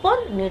মহিলাদের উপর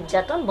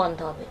নির্যাতন বন্ধ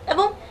হবে।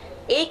 এবং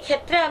এই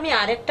ক্ষেত্রে আমি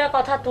আরেকটা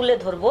কথা তুলে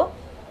ধরব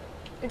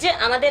যে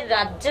আমাদের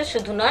রাজ্যে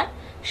শুধু নয়,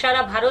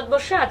 সারা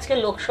ভারতবর্ষে আজকে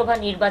লোকসভা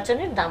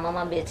নির্বাচনের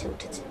দামামা বেজে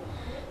উঠেছে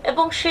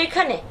এবং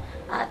সেইখানে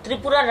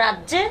ত্রিপুরা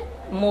রাজ্যে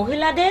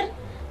মহিলাদের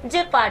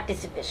যে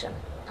পার্টিসিপেশন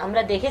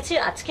আমরা দেখেছি।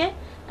 আজকে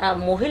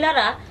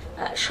মহিলারা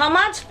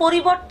সমাজ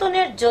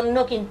পরিবর্তনের জন্য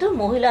কিন্তু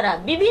মহিলারা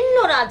বিভিন্ন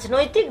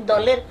রাজনৈতিক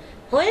দলের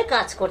হয়ে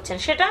কাজ করছেন,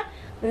 সেটা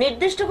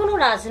নির্দিষ্ট কোনো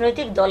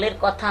রাজনৈতিক দলের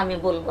কথা আমি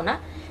বলবো না,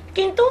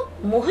 কিন্তু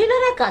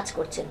মহিলারা কাজ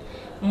করছেন।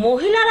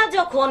 মহিলারা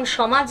যখন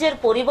সমাজের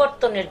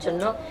পরিবর্তনের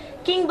জন্য,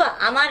 কিংবা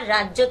আমার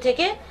রাজ্য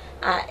থেকে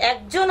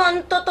একজন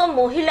অন্তত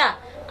মহিলা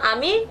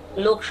আমি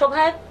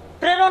লোকসভায়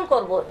প্রেরণ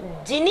করব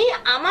যিনি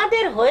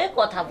আমাদের হয়ে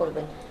কথা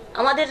বলবেন।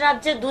 আমাদের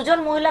রাজ্যে দুজন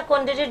মহিলা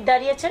ক্যান্ডিডেট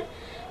দাঁড়িয়েছেন,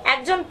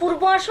 একজন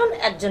পূর্ব আসন,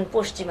 একজন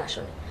পশ্চিম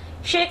আসনে।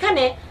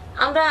 সেখানে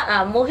আমরা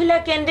মহিলা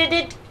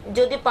ক্যান্ডিডেট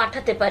যদি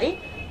পাঠাতে পারি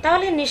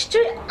তাহলে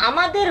নিশ্চয়ই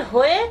আমাদের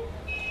হয়ে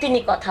তিনি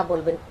কথা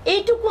বলবেন,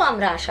 এইটুকু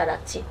আমরা আশা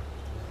রাখছি।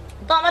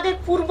 তো আমাদের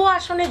পূর্ব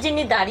আসনে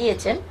যিনি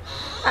দাঁড়িয়েছেন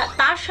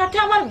তার সাথে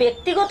আমার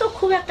ব্যক্তিগত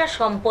খুব একটা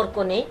সম্পর্ক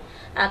নেই,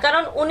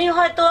 কারণ উনি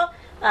হয়তো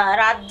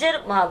রাজ্যের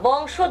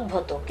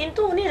বংশোদ্ভূত, কিন্তু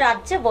উনি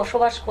রাজ্যে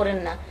বসবাস করেন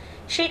না,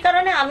 সেই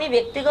কারণে আমি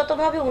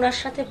ব্যক্তিগতভাবে উনার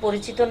সাথে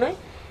পরিচিত নই।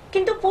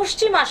 কিন্তু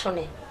পশ্চিম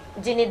আসনে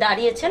যিনি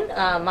দাঁড়িয়েছেন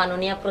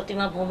মাননীয়া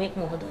প্রতিমা ভৌমিক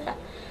মহোদয়া,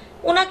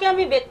 ওনাকে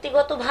আমি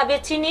ব্যক্তিগতভাবে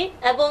চিনি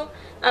এবং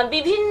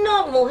বিভিন্ন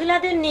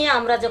মহিলাদের নিয়ে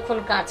আমরা যখন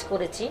কাজ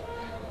করেছি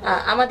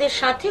আমাদের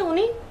সাথে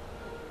উনি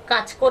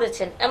কাজ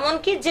করেছেন।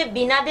 এমনকি যে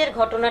বিনাদের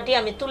ঘটনাটি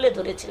আমি তুলে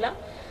ধরেছিলাম,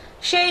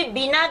 সেই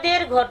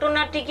বিনাদের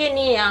ঘটনাটিকে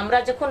নিয়ে আমরা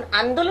যখন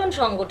আন্দোলন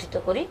সংগঠিত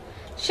করি,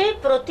 সেই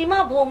প্রতিমা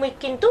ভৌমিক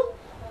কিন্তু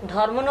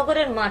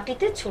ধর্মনগরের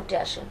মাটিতে ছুটে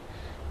আসেন।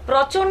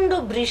 প্রচন্ড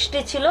বৃষ্টি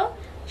ছিল,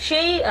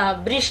 সেই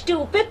বৃষ্টি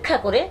উপেক্ষা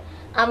করে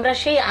আমরা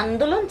সেই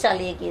আন্দোলন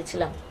চালিয়ে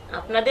গিয়েছিলাম।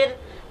 আপনাদের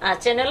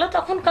চ্যানেলও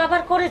তখন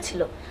কভার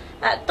করেছিল।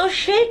 তো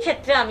সেই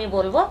ক্ষেত্রে আমি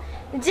বলবো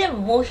যে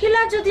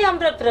মহিলা যদি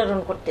আমরা প্রেরণ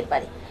করতে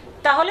পারি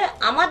তাহলে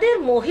আমাদের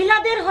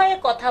মহিলাদের হয়ে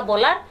কথা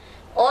বলার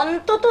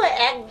অন্তত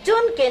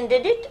একজন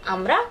ক্যান্ডিডেট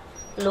আমরা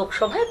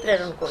লোকসভায়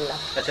প্রেরণ করলাম।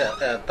 আচ্ছা,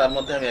 তার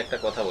মধ্যে আমি একটা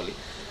কথা বলি,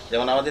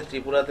 যেমন আমাদের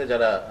ত্রিপুরাতে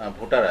যারা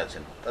ভোটার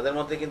আছেন তাদের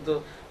মধ্যে কিন্তু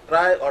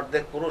প্রায়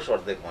অর্ধেক পুরুষ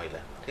অর্ধেক মহিলা,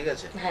 ঠিক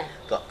আছে?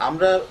 তো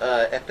আমরা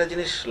একটা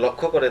জিনিস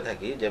লক্ষ্য করে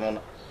থাকি, যেমন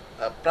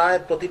প্রায়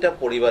প্রতিটা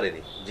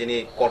পরিবারেরই যিনি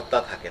কর্তা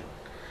থাকেন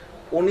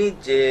উনি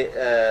যে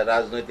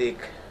রাজনৈতিক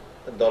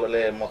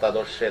দলের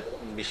মতাদর্শের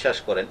বিশ্বাস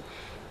করেন,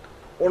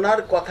 ওনার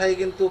কথাই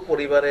কিন্তু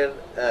পরিবারের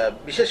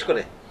বিশেষ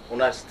করে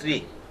ওনার স্ত্রী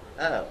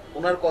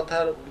ওনার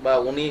কথার বা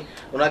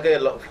ওনাকে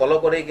ফলো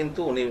করেই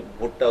কিন্তু উনি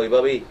ভোটটা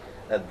ওইভাবেই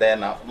দেয়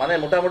না, মানে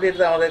মোটামুটি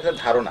এটা আমাদের একটা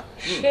ধারণা।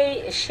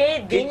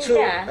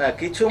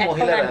 কিছু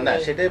মহিলারা না,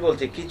 সেটাই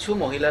বলছি, কিছু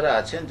মহিলারা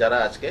আছেন যারা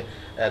আজকে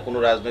কোনো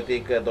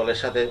রাজনৈতিক দলের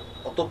সাথে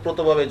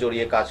ওতপ্রোতভাবে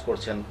জড়িয়ে কাজ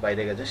করছেন,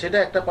 বাইরে গেছেন, সেটা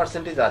একটা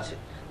পার্সেন্টেজ আছে,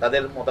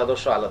 তাদের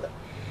মতাদর্শ আলাদা।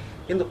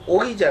 কিন্তু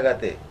ওই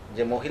জায়গাতে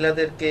যে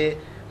মহিলাদেরকে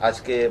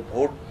আজকে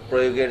ভোট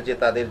প্রয়োগের যে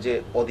তাদের যে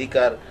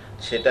অধিকার,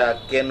 সেটা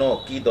কেন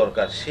কি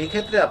দরকার, সেই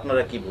ক্ষেত্রে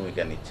আপনারা কি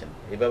ভূমিকা নিচ্ছেন?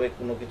 এভাবে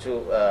কোনো কিছু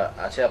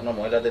আছে আপনার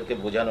মহিলাদেরকে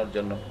বোঝানোর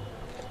জন্য?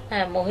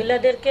 হ্যাঁ,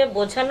 মহিলাদেরকে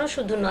বোঝানো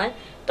শুধু নয়,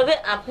 তবে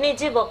আপনি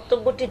যে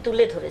বক্তব্যটি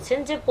তুলে ধরেছেন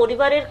যে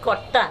পরিবারের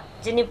কর্তা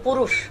যিনি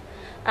পুরুষ,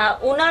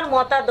 উনার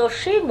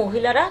মতাদর্শেই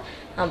মহিলারা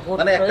ভোট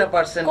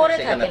করে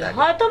থাকেন।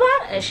 হয়তোবা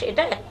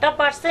সেটা একটা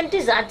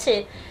পার্সেন্টেজ আছে,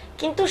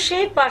 কিন্তু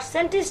সেই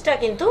পার্সেন্টেজটা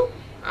কিন্তু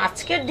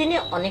আজকের দিনে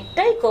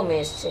অনেকটাই কমে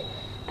এসছে।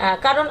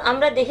 কারণ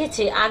আমরা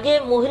দেখেছি আগে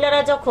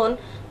মহিলারা যখন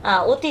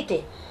অতীতে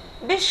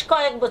বেশ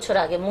কয়েক বছর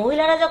আগে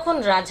মহিলারা যখন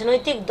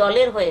রাজনৈতিক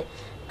দলের হয়ে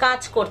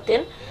কাজ করতেন,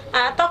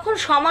 তখন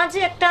সমাজে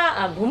একটা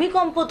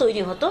ভূমিকম্প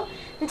তৈরি হতো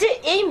যে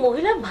এই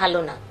মহিলা ভালো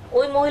না,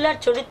 ওই মহিলার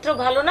চরিত্র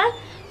ভালো না,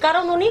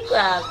 কারণ উনি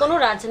কোনো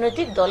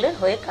রাজনৈতিক দলের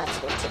হয়ে কাজ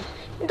করছেন।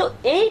 কিন্তু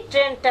এই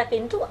ট্রেন্ডটা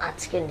কিন্তু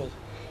আজকে নেই।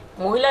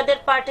 মহিলাদের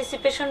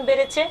পার্টিসিপেশন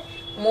বেড়েছে,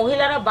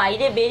 মহিলারা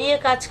বাইরে বেরিয়ে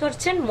কাজ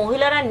করছেন,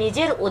 মহিলারা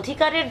নিজের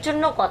অধিকারের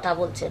জন্য কথা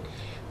বলছেন,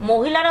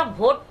 মহিলারা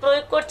ভোট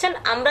প্রয়োগ করছেন।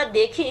 আমরা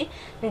দেখি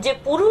যে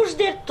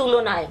পুরুষদের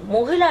তুলনায়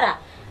মহিলারা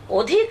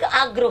অধিক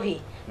আগ্রহী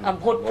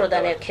ভোট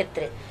প্রদানের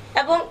ক্ষেত্রে,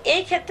 এবং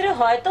এই ক্ষেত্রে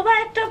হয়তোবা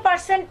একটা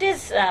পার্সেন্টেজ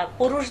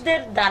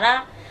পুরুষদের দ্বারা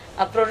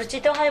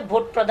প্ররোচিত হয়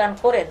ভোট প্রদান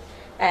করেন,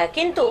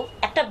 কিন্তু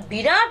একটা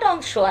বিরাট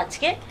অংশ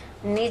আজকে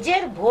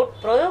নিজের ভোট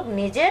প্রয়োগ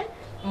নিজের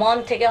মন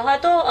থেকে,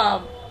 হয়তো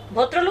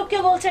ভদ্রলোককে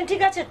বলছেন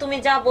ঠিক আছে তুমি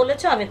যা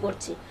বলেছো আমি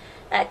করছি,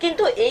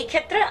 কিন্তু এই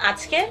ক্ষেত্রে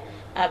আজকে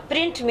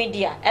প্রিন্ট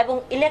মিডিয়া এবং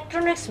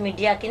ইলেকট্রনিক্স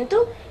মিডিয়া কিন্তু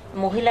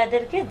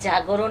মহিলাদেরকে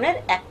জাগরণের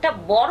একটা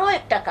বড়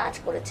একটা কাজ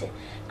করেছে।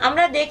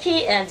 আমরা দেখি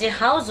যে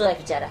হাউস ওয়াইফ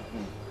যারা,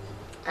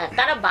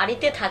 তারা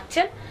বাড়িতে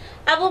থাকছেন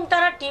এবং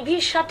তারা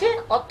টিভির সাথে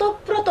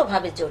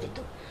ওতপ্রোতভাবে জড়িত,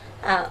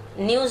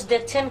 নিউজ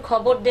দেখছেন,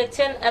 খবর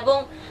দেখছেন, এবং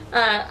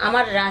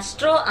আমার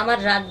রাষ্ট্র, আমার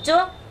রাজ্য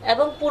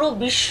এবং পুরো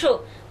বিশ্ব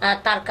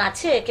তার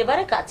কাছে,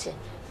 একেবারে কাছে,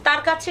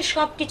 তার কাছে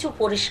সবকিছু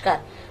পরিষ্কার।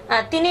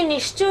 তিনি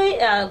নিশ্চয়ই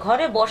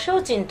ঘরে বসেও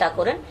চিন্তা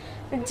করেন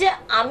যে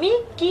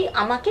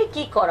আমাকে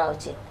কি করা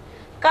উচিত।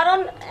 কারণ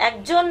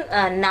একজন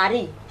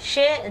নারী,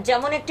 সে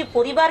যেমন একটি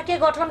পরিবারকে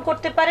গঠন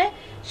করতে পারে,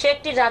 সে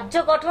একটি রাজ্য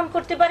গঠন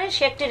করতে পারে,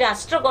 সে একটি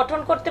রাষ্ট্র গঠন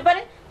করতে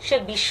পারে, সে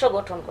বিশ্ব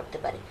গঠন করতে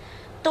পারে।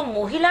 তো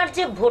মহিলার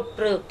যে ভোট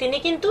প্রয়োগ, তিনি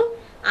কিন্তু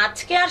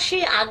আজকে আর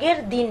সেই আগের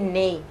দিন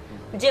নেই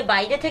যে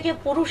বাইরে থেকে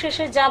পুরুষ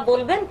এসে যা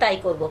বলবেন তাই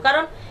করব,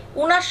 কারণ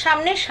উনার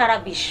সামনে সারা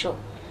বিশ্ব।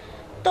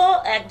 তো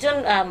একজন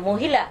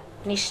মহিলা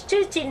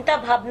নিশ্চয়ই চিন্তা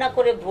ভাবনা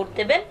করে ভোট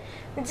দেবেন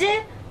যে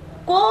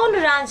কোন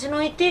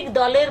রাজনৈতিক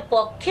দলের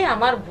পক্ষে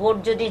আমার ভোট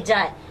যদি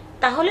যায়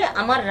তাহলে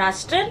আমার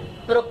রাষ্ট্রের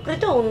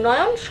প্রকৃত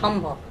উন্নয়ন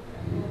সম্ভব।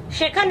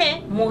 সেখানে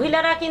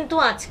মহিলারা কিন্তু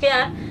আজকে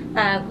আর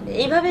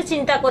এইভাবে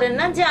চিন্তা করেন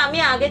না যে আমি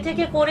আগে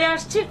থেকে করে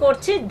আসছি,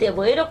 করছি, দেব,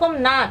 এরকম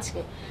না।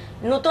 আজকে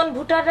নতুন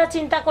ভোটাররা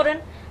চিন্তা করেন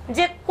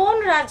যে কোন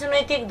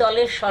রাজনৈতিক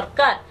দলের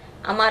সরকার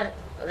আমার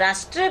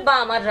রাষ্ট্রে বা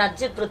আমার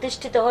রাজ্যে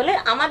প্রতিষ্ঠিত হলে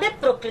আমাদের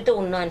প্রকৃত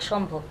উন্নয়ন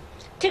সম্ভব।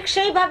 ঠিক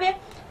সেইভাবে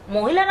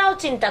মহিলারাও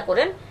চিন্তা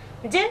করেন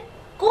যে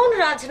কোন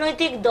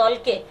রাজনৈতিক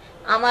দলকে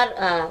আমার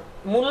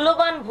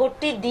মূল্যবান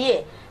ভোটটি দিয়ে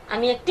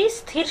আমি একটি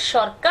স্থির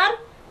সরকার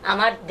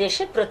আমার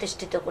দেশে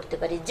প্রতিষ্ঠিত করতে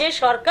পারি, যে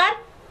সরকার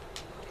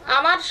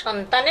আমার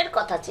সন্তানের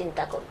কথা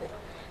চিন্তা করবে।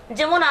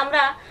 যেমন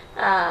আমরা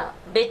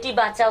বেটি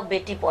বাঁচাও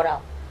বেটি পড়াও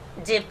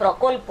যে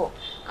প্রকল্প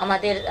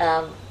আমাদের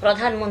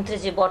প্রধানমন্ত্রী,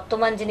 যে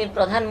বর্তমান যিনি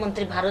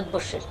প্রধানমন্ত্রী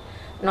ভারতবর্ষের,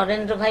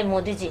 নরেন্দ্র ভাই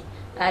মোদীজি,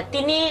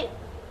 তিনি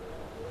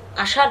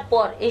আসার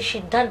পর এই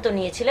সিদ্ধান্ত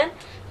নিয়েছিলেন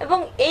এবং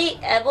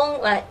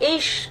এই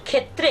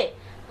ক্ষেত্রে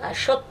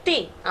সত্যি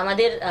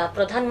আমাদের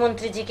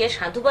প্রধানমন্ত্রীজিকে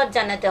সাধুবাদ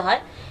জানাতে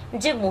হয়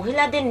যে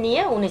মহিলাদের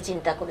নিয়ে উনি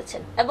চিন্তা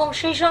করেছেন। এবং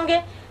সেই সঙ্গে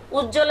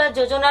উজ্জ্বলা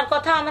যোজনার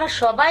কথা আমরা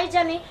সবাই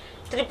জানি,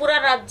 ত্রিপুরা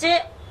রাজ্যে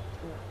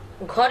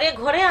ঘরে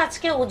ঘরে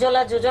আজকে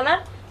উজ্জ্বলা যোজনার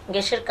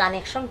গ্যাসের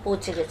কানেকশন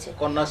পৌঁছে গেছে।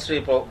 কন্যাশ্রী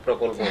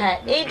প্রকল্প, হ্যাঁ,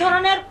 এই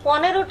ধরনের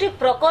 15টি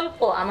প্রকল্প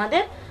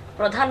আমাদের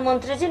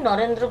প্রধানমন্ত্রীজি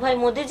নরেন্দ্র ভাই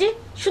মোদীজি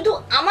শুধু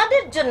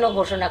আমাদের জন্য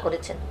ঘোষণা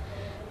করেছেন।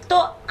 তো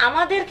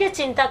আমাদেরকে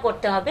চিন্তা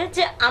করতে হবে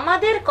যে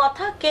আমাদের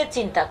কথা কে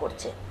চিন্তা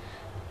করছে।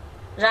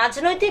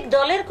 রাজনৈতিক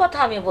দলের কথা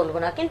আমি বলবো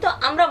না, কিন্তু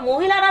আমরা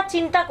মহিলারা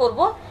চিন্তা করব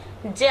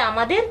যে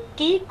আমাদের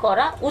কি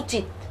করা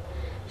উচিত,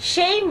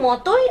 সেই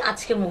মতোই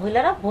আজকে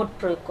মহিলারা ভোট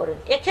প্রয়োগ করেন।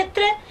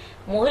 এক্ষেত্রে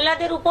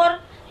মহিলাদের উপর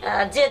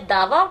যে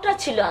দাবাবটা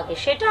ছিল আগে,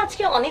 সেটা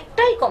আজকে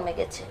অনেকটাই কমে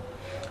গেছে।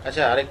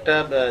 আচ্ছা, আরেকটা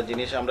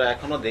জিনিস আমরা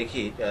এখনো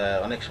দেখি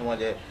অনেক সময়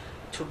যে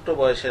ছোট্ট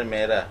বয়সের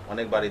মেয়েরা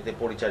অনেক বাড়িতে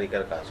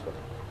পরিচারিকার কাজ করে,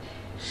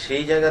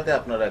 সেই জায়গাতে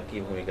আপনারা কি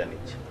ভূমিকা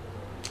নিচ্ছেন?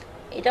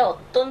 এটা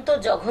অত্যন্ত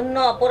জঘন্য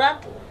অপরাধ।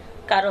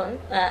 কারণ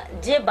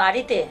যে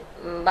বাড়িতে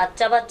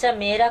বাচ্চা বাচ্চা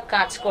মেয়েরা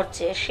কাজ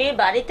করছে, সেই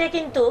বাড়িতে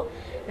কিন্তু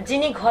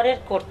যিনি ঘরের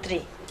কর্ত্রী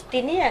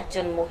তিনি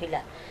একজন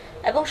মহিলা,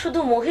 এবং শুধু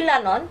মহিলা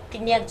নন,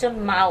 তিনি একজন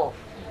মাও।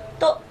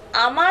 তো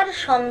আমার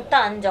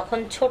সন্তান যখন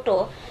ছোট,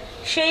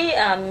 সেই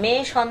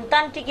মেয়ে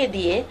সন্তানটিকে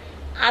দিয়ে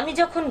আমি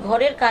যখন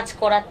ঘরের কাজ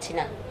করাচ্ছি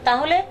না,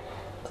 তাহলে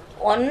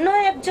অন্য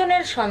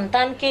একজনের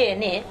সন্তানকে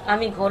এনে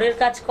আমি ঘরের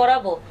কাজ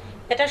করাবো,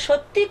 এটা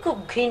সত্যি খুব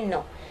ঘৃণ্য।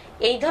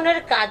 এই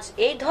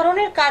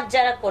ধরনের কাজ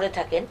যারা করে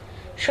থাকেন,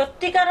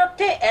 সত্যিকার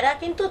অর্থে এরা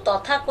কিন্তু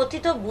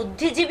তথাকথিত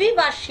বুদ্ধিজীবী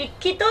বা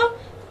শিক্ষিত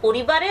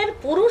পরিবারের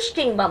পুরুষ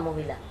কিংবা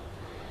মহিলা।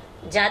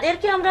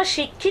 যাদেরকে আমরা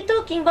শিক্ষিত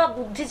কিংবা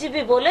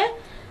বুদ্ধিজীবী বলে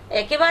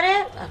একেবারে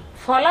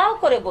ফলাও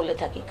করে বলে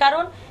থাকি।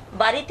 কারণ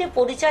বাড়িতে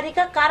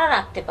পরিচারিকা কারা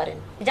রাখতে পারেন?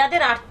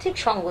 যাদের আর্থিক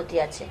সঙ্গতি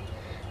আছে।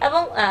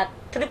 এবং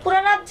ত্রিপুরা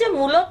রাজ্যে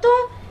মূলত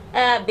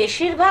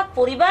বেশিরভাগ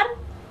পরিবার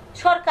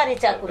সরকারি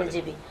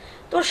চাকুরিজীবী।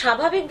 তো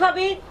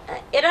স্বাভাবিকভাবেই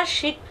এরা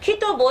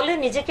শিক্ষিত বলে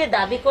নিজেকে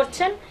দাবি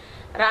করছেন,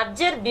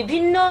 রাজ্যের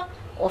বিভিন্ন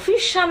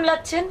অফিস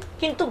সামলাচ্ছেন,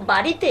 কিন্তু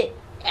বাড়িতে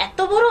এত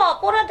বড়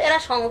অপরাধ এরা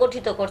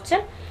সংগঠিত করছেন।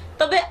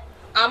 তবে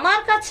আমার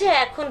কাছে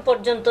এখন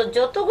পর্যন্ত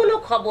যতগুলো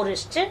খবর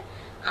এসছে,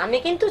 আমি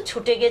কিন্তু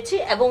ছুটে গেছি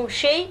এবং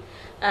সেই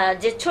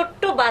যে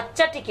ছোট্ট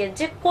বাচ্চাটিকে,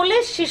 যে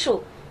কোলের শিশু,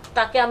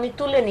 তাকে আমি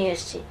তুলে নিয়ে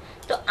এসেছি।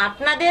 তো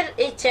আপনাদের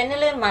এই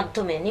চ্যানেলের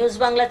মাধ্যমে, নিউজ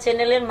বাংলা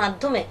চ্যানেলের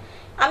মাধ্যমে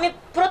আমি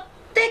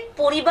প্রত্যেক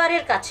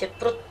পরিবারের কাছে,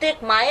 প্রত্যেক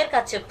মায়ের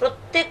কাছে,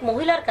 প্রত্যেক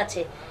মহিলার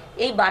কাছে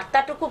এই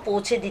বার্তাটুকু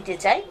পৌঁছে দিতে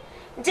চাই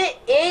যে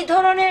এই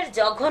ধরনের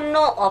জঘন্য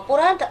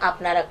অপরাধ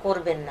আপনারা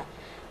করবেন না।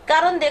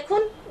 কারণ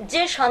দেখুন,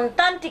 যে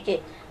সন্তানটিকে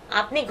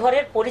আপনি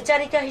ঘরের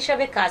পরিচারিকা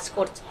হিসাবে কাজ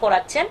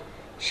করাচ্ছেন,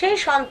 সেই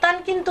সন্তান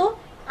কিন্তু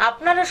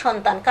আপনারও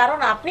সন্তান, কারণ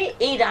আপনি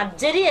এই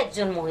রাজ্যেরই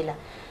একজন মহিলা।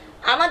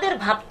 আমাদের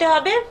ভাবতে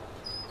হবে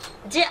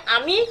যে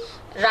আমি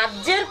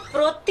রাজ্যের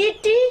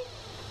প্রতিটি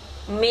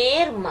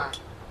মেয়ের মা,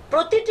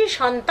 প্রতিটি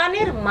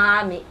সন্তানের মা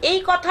আমি, এই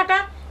কথাটা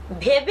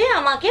ভেবে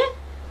আমাকে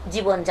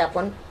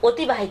জীবনযাপন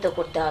অতিবাহিত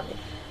করতে হবে।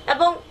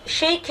 এবং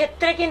সেই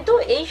ক্ষেত্রে কিন্তু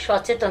এই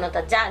সচেতনতা,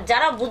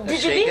 যারা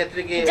বুদ্ধিজীবী,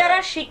 যারা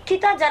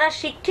শিক্ষিতা, যারা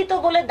শিক্ষিত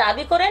বলে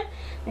দাবি করেন,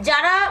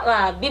 যারা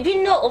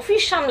বিভিন্ন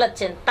অফিস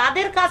সামলাচ্ছেন,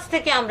 তাদের কাছ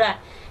থেকে আমরা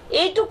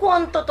এইটুকু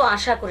অন্তত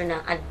আশা করি না।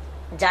 আর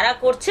যারা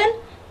করছেন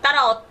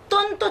তারা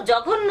অত্যন্ত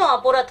জঘন্য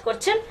অপরাধ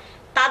করছেন,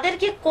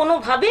 তাদেরকে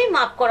কোনোভাবেই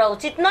মাফ করা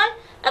উচিত নয়।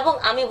 এবং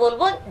আমি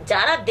বলবো,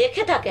 যারা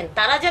দেখে থাকেন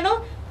তারা যেন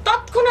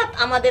তৎক্ষণাৎ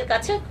আমাদের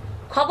কাছে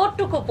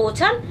খবরটুকু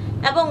পৌঁছান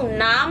এবং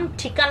নাম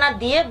ঠিকানা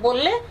দিয়ে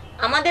বললে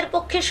আমাদের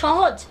পক্ষে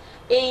সহজ।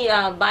 এই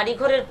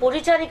বাড়িঘরের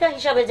পরিচারিকা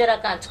হিসাবে যারা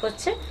কাজ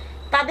করছে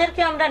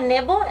তাদেরকে আমরা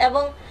নেব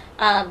এবং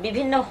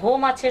বিভিন্ন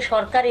হোম আছে,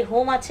 সরকারি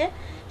হোম আছে,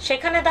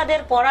 সেখানে তাদের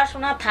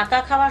পড়াশোনা, থাকা,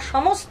 খাওয়া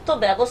সমস্ত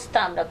ব্যবস্থা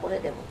আমরা করে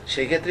দেব।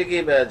 সেই ক্ষেত্রে কি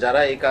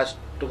যারা এই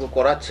কাজটুকু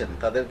করাচ্ছেন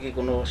তাদের কি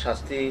কোনো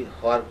শাস্তি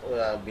হওয়ার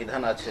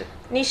বিধান আছে?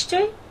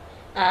 নিশ্চয়ই,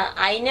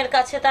 আইনের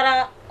কাছে তারা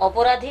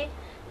অপরাধী।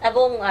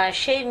 এবং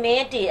সেই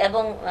মেয়েটি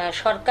এবং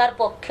সরকার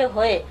পক্ষে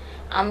হয়ে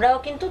আমরাও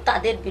কিন্তু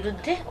তাদের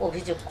বিরুদ্ধে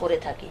অভিযোগ করে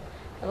থাকি।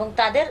 এবং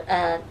তাদের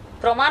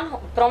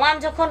প্রমাণ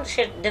যখন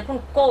দেখুন,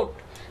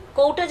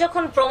 কোর্টে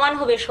যখন প্রমাণ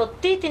হবে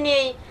সত্যিই তিনি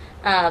এই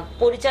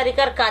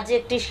পরিচারিকার কাজে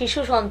একটি শিশু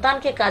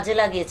সন্তানকে কাজে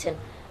লাগিয়েছেন,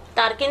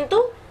 তার কিন্তু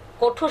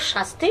কঠোর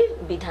শাস্তির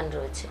বিধান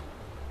রয়েছে।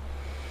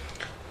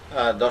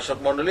 দর্শক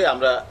মণ্ডলী,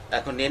 আমরা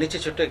এখন নিয়ে নিচ্ছি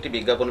ছোট্ট একটি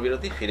বিজ্ঞাপন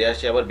বিরতি। ফিরে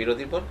আসছি আবার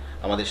বিরতির পর।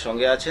 আমাদের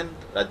সঙ্গে আছেন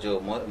রাজ্য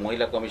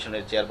মহিলা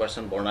কমিশনের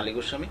চেয়ারপারসন বর্ণালী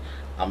গোস্বামী।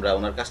 আমরা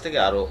ওনার কাছ থেকে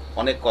আরো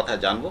অনেক কথা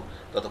জানবো।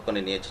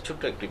 ততক্ষণে নিয়েছি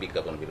ছোট্ট একটি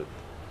বিজ্ঞাপন বিরতি।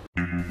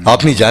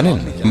 আপনি জানেন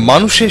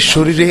মানুষের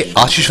শরীরে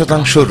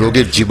 80%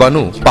 রোগের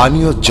জীবাণু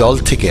পানীয় জল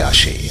থেকে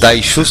আসে। তাই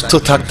সুস্থ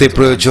থাকতে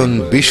প্রয়োজন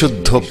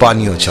বিশুদ্ধ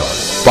পানীয় জল।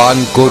 পান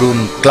করুন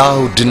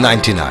ক্লাউড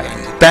 99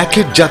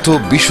 প্যাকেটজাত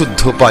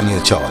বিশুদ্ধ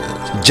পানীয় জল,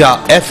 যা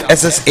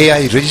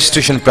FSSAI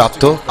রেজিস্ট্রেশন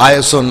প্রাপ্ত,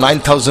 ISO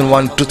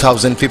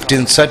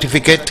 9001:2015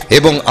 সার্টিফিকেট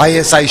এবং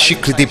ISI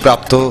স্বীকৃতি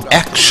প্রাপ্ত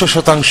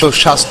 100%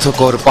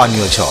 স্বাস্থ্যকর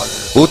পানীয় জল।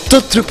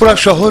 উত্তর ত্রিপুরা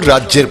সহ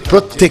রাজ্যের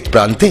প্রত্যেক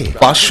প্রান্তে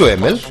 500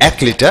 ml, 1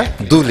 লিটার,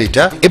 2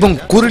 লিটার এবং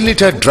 20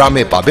 লিটার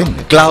ড্রামে পাবেন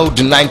ক্লাউড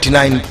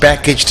 99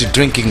 প্যাকেজড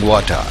ড্রিঙ্কিং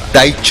ওয়াটার।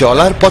 তাই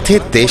চলার পথে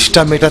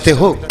তেষ্টা মেটাতে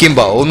হোক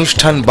কিংবা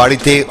অনুষ্ঠান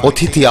বাড়িতে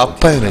অতিথি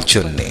আপ্যায়নের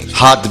জন্য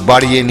হাত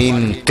বাড়িয়ে নিন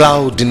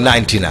ক্লাউড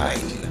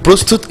 99।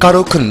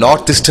 প্রস্তুতকারক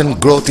north eastern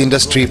growth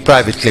industry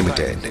private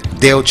limited,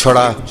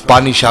 Deochhara,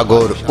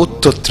 Panisagar,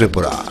 উত্তর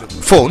ত্রিপুরা।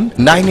 ফোন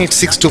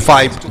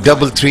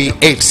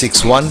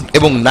 9862533861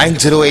 এবং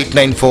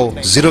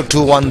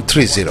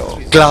 9089402130।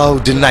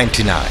 Cloud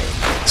 99,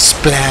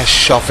 splash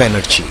of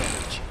energy.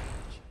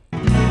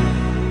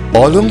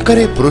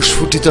 অলঙ্কারে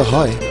প্রস্ফুটিত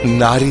হয়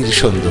নারীর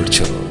সৌন্দর্য,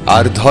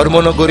 আর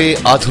ধর্মনগরে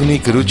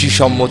আধুনিক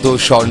রুচিসম্মত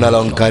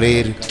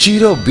স্বর্ণালঙ্কারের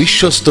চির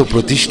বিশ্বস্ত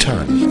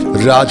প্রতিষ্ঠান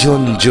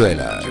রাজন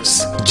জুয়েলার্স,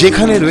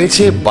 যেখানে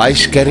রয়েছে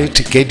 22 ক্যারেট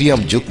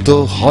কেডিয়াম যুক্ত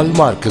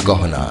হলমার্ক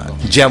গহনা,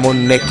 যেমন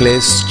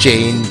নেকলেস,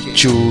 চেইন,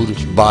 চূড়,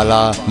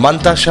 বালা,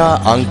 মান্তাসা,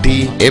 আংটি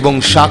এবং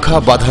শাখা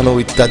বাঁধানো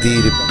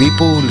ইত্যাদির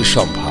বিপুল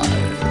সম্ভার।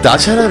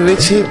 তাছাড়া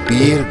রয়েছে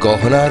বিয়ের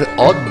গহনার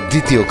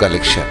অদ্বিতীয়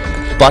কালেকশন।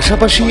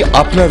 পাশাপাশি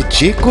আপনার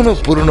যে কোনো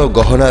পুরনো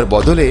গহনার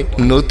বদলে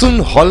নতুন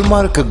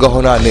হলমার্ক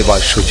গহনা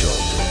নেবার সুযোগ।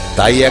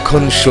 তাই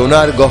এখন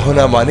সোনার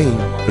গহনা মানেই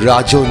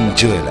রাজন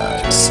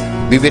জুয়েলার্স,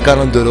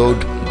 বিবেকানন্দ রোড,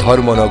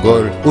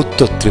 ধর্মনগর,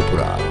 উত্তর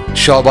ত্রিপুরা।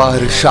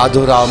 সবার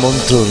সাদর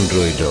আমন্ত্রণ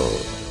রইল।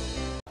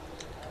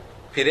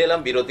 ফিরে এলাম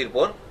বিরতির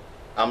পর।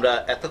 আমরা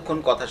এতক্ষণ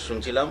কথা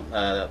শুনছিলাম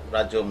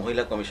রাজ্য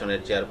মহিলা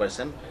কমিশনের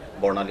চেয়ারপারসন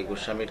বর্ণালী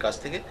গোস্বামীর কাছ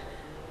থেকে।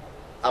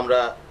 আমরা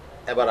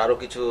এবার আরো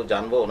কিছু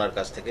জানবো ওনার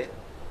কাছ থেকে।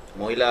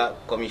 মহিলা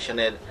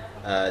কমিশনের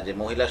যে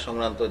মহিলা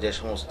সংক্রান্ত যে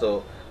সমস্ত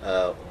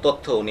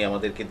তথ্য উনি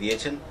আমাদেরকে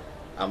দিয়েছেন,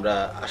 আমরা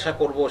আশা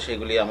করব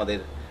সেগুলি আমাদের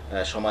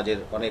সমাজের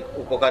অনেক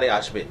উপকারে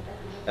আসবে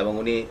এবং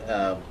উনি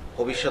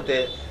ভবিষ্যতে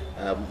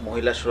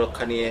মহিলা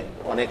সুরক্ষা নিয়ে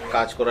অনেক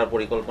কাজ করার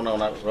পরিকল্পনা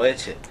ওনার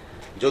রয়েছে।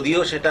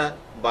 যদিও সেটা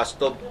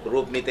বাস্তব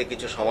রূপ নিতে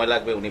কিছু সময়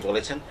লাগবে, উনি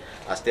বলেছেন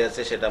আস্তে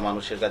আস্তে সেটা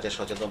মানুষের কাছে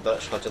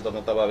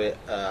সচেতনতাভাবে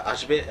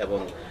আসবে এবং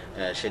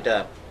সেটা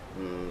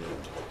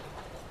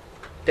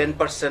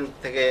 10%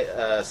 থেকে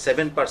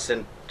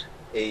 7%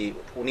 এই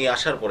উনি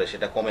আসার পরে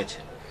সেটা কমেছে।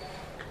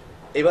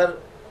 এবার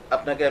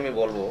আপনাকে আমি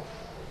বলবো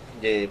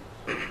যে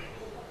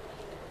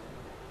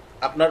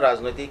আপনার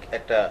রাজনৈতিক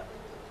একটা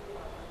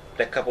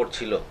প্রেক্ষাপট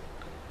ছিল।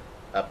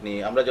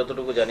 আমরা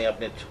যতটুকু জানি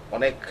আপনি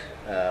অনেক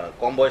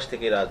কম বয়স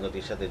থেকে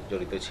রাজনীতির সাথে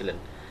জড়িত ছিলেন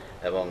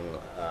এবং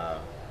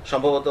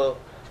সম্ভবত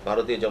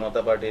ভারতীয়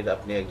জনতা পার্টির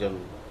আপনি একজন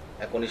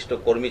একনিষ্ঠ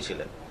কর্মী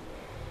ছিলেন।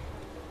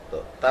 তো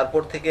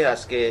তারপর থেকে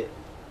আজকে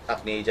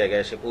আপনি এই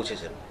জায়গায় এসে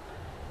পৌঁছেছেন।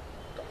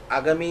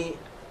 আগামী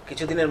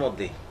কিছুদিনের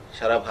মধ্যেই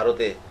সারা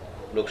ভারতে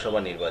লোকসভা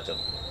নির্বাচন।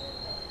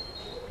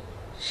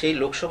 সেই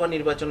লোকসভা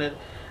নির্বাচনের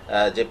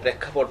যে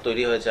প্রেক্ষাপট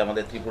তৈরি হয়েছে,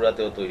 আমাদের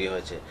ত্রিপুরাতেও তৈরি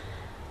হয়েছে,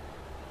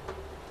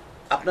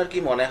 আপনার কি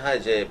মনে হয়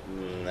যে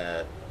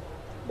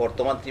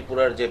বর্তমান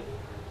ত্রিপুরার যে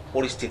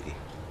পরিস্থিতি,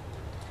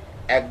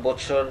 1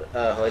 বছর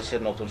হয়েছে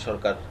নতুন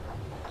সরকার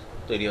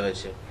তৈরি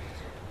হয়েছে,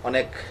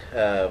 অনেক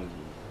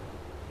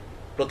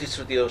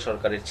প্রতিশ্রুতিও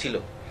সরকারের ছিল,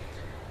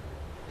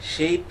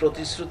 সেই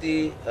প্রতিশ্রুতি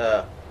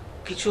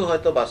কিছু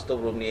হয়তো বাস্তব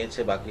রূপ নিয়েছে,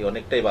 বাকি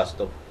অনেকটাই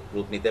বাস্তব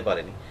রূপ নিতে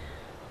পারেনি।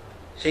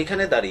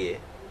 সেইখানে দাঁড়িয়ে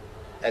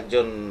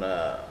একজন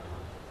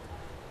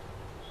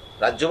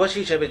রাজ্যবাসী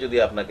হিসেবে যদি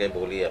আপনাকে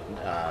বলি,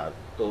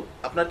 তো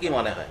আপনার কি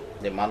মনে হয়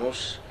যে মানুষ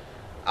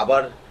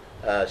আবার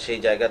সেই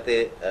জায়গাতে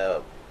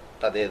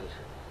তাদের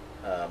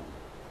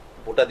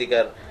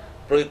ভোটাধিকার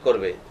প্রয়োগ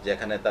করবে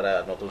যেখানে তারা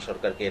নতুন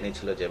সরকারকে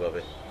এনেছিল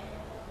যেভাবে?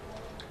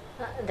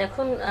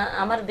 দেখুন,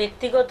 আমার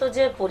ব্যক্তিগত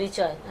যে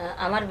পরিচয়,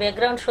 আমার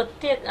ব্যাকগ্রাউন্ড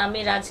সত্যি, আমি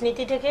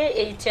রাজনীতি থেকে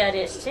এই চেয়ারে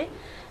এসেছি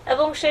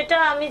এবং সেটা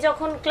আমি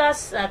যখন ক্লাস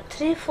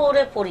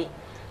 3-4-এ পড়ি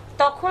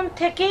তখন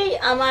থেকেই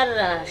আমার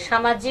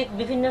সামাজিক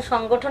বিভিন্ন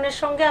সংগঠনের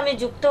সঙ্গে আমি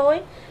যুক্ত হই।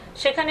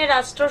 সেখানে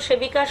রাষ্ট্র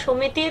সেবিকা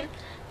সমিতির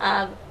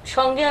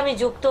সঙ্গে আমি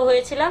যুক্ত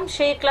হয়েছিলাম,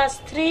 সেই ক্লাস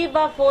 3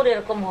 বা 4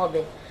 এরকম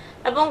হবে।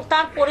 এবং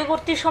তার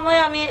পরবর্তী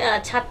সময়ে আমি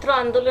ছাত্র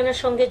আন্দোলনের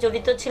সঙ্গে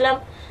জড়িত ছিলাম,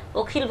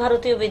 অখিল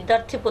ভারতীয়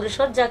বিদ্যার্থী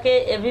পরিষদ, যাকে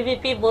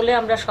এবিভিপি বলে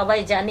আমরা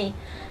সবাই জানি।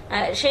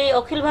 সেই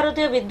অখিল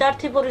ভারতীয়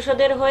বিদ্যার্থী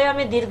পরিষদের হয়ে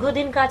আমি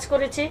দীর্ঘদিন কাজ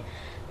করেছি।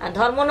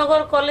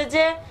 ধর্মনগর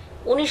কলেজে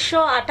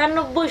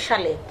 1998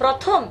 সালে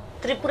প্রথম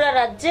ত্রিপুরা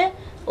রাজ্যে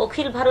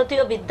অখিল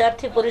ভারতীয়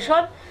বিদ্যার্থী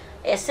পরিষদ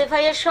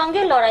এসএফআই এর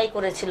সঙ্গে লড়াই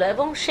করেছিল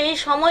এবং সেই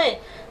সময়ে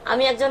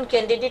আমি একজন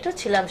ক্যান্ডিডেটও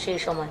ছিলাম সেই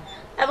সময়।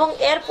 এবং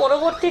এর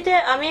পরবর্তীতে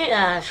আমি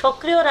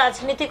সক্রিয়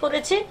রাজনীতি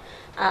করেছি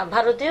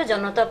ভারতীয়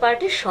জনতা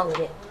পার্টির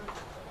সঙ্গে।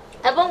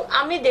 এবং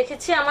আমি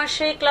দেখেছি আমার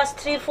সেই ক্লাস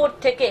 3-4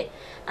 থেকে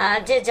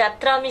যে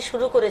যাত্রা আমি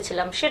শুরু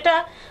করেছিলাম সেটা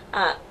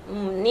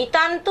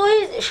নিতান্তই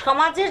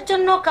সমাজের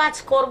জন্য কাজ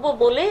করব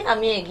বলে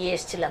আমি এগিয়ে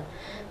এসেছিলাম।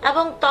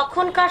 এবং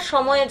তখনকার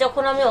সময়ে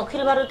যখন আমি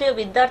অখিল ভারতীয়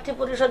বিদ্যার্থী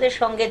পরিষদের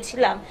সঙ্গে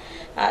ছিলাম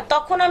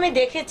তখন আমি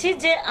দেখেছি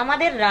যে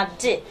আমাদের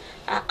রাজ্যে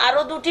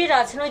আরো দুটি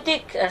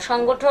রাজনৈতিক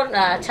সংগঠন,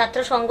 ছাত্র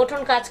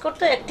সংগঠন কাজ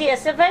করতো, একটি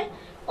এসএফআই,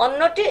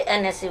 অন্যটি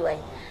এনএসইউআই,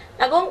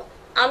 এবং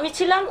আমি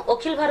ছিলাম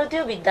অখিল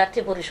ভারতীয়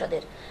বিদ্যার্থী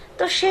পরিষদের।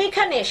 তো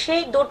সেইখানে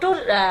সেই দুটোর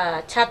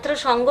ছাত্র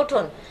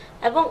সংগঠন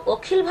এবং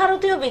অখিল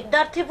ভারতীয়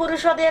বিদ্যার্থী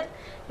পরিষদের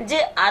যে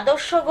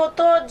আদর্শগত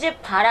যে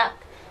ফারাক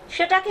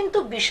সেটা কিন্তু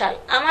বিশাল।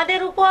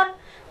 আমাদের উপর,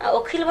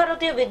 অখিল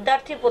ভারতীয়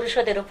বিদ্যার্থী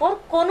পরিষদের উপর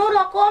কোনো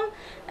রকম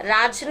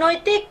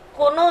রাজনৈতিক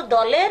কোনো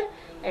দলের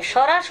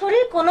সরাসরি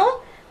কোনো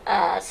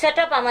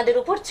সেটআপ আমাদের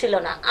উপর ছিল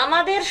না।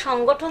 আমাদের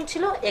সংগঠন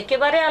ছিল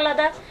একেবারে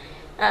আলাদা।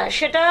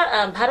 সেটা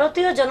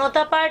ভারতীয়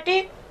জনতা পার্টি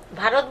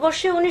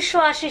ভারতবর্ষে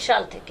 1980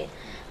 সাল থেকে,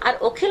 আর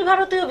অখিল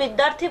ভারতীয়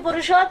বিদ্যার্থী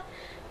পরিষদ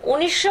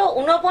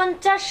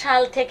 1949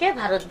 সাল থেকে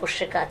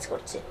ভারতবর্ষে কাজ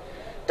করছে।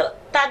 তো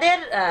তাদের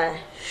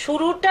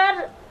শুরুটার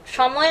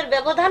সময়ের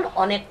ব্যবধান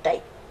অনেকটাই।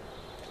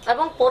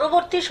 এবং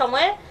পরবর্তী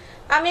সময়ে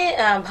আমি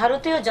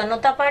ভারতীয়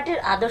জনতা পার্টির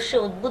আদর্শে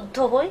উদ্বুদ্ধ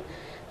হই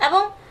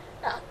এবং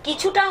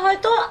কিছুটা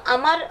হয়তো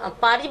আমার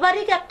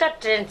পারিবারিক একটা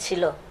ট্রেন্ড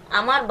ছিল।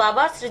 আমার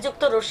বাবা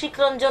শ্রীযুক্ত রসিক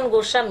রঞ্জন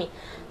গোস্বামী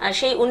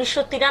সেই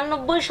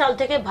 1993 সাল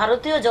থেকে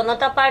ভারতীয়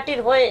জনতা পার্টির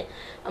হয়ে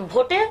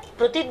ভোটে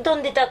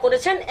প্রতিদ্বন্দ্বিতা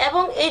করেছেন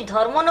এবং এই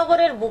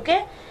ধর্মনগরের বুকে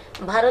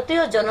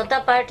ভারতীয় জনতা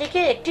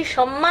পার্টিকে একটি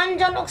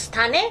সম্মানজনক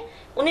স্থানে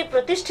উনি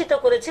প্রতিষ্ঠিত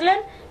করেছিলেন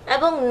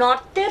এবং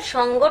নর্থের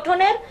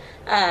সংগঠনের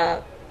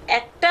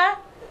একটা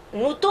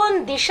নতুন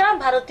দিশা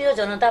ভারতীয়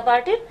জনতা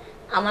পার্টির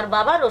আমার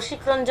বাবা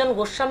রসিক রঞ্জন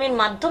গোস্বামীর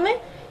মাধ্যমে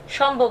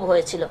সম্ভব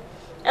হয়েছিল।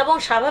 এবং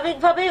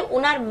স্বাভাবিকভাবে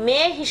উনার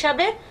মেয়ে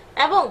হিসাবে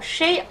এবং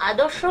সেই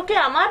আদর্শকে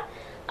আমার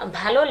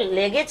ভালো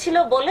লেগেছিল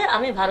বলে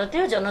আমি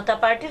ভারতীয় জনতা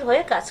পার্টির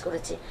হয়ে কাজ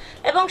করেছি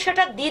এবং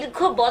সেটা দীর্ঘ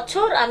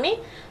বছর আমি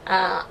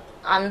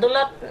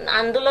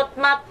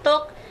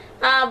আন্দোলনাত্মক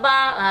বা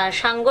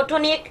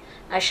সাংগঠনিক,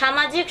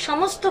 সামাজিক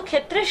সমস্ত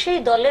ক্ষেত্রে সেই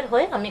দলের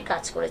হয়ে আমি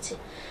কাজ করেছি।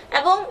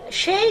 এবং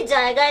সেই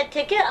জায়গায়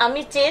থেকে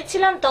আমি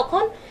চেয়েছিলাম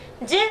তখন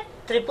যে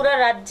ত্রিপুরা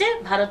রাজ্যে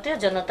ভারতীয়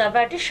জনতা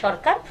পার্টির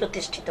সরকার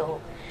প্রতিষ্ঠিত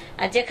হোক,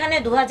 যেখানে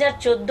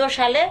 2014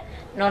 সালে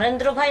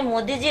নরেন্দ্র ভাই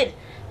মোদিজির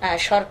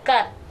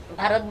সরকার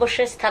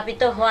ভারতবর্ষে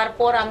স্থাপিত হওয়ার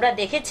পর আমরা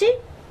দেখেছি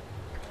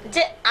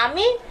যে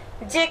আমি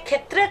যে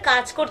ক্ষেত্রে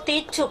কাজ করতে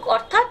ইচ্ছুক,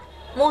 অর্থাৎ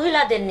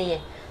মহিলাদের নিয়ে,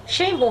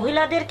 সেই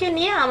মহিলাদেরকে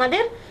নিয়ে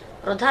আমাদের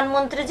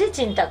প্রধানমন্ত্রীজি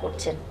চিন্তা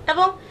করছেন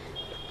এবং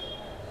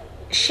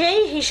সেই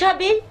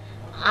হিসাবেই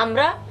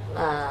আমরা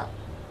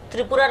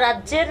ত্রিপুরা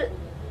রাজ্যের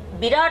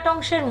বিরাট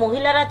অংশের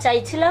মহিলারা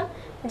চাইছিলাম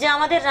যে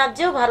আমাদের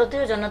রাজ্যেও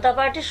ভারতীয় জনতা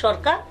পার্টির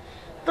সরকার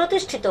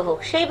প্রতিষ্ঠিত হোক।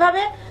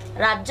 সেইভাবে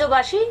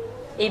রাজ্যবাসী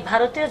এই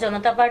ভারতীয়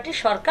জনতা পার্টির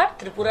সরকার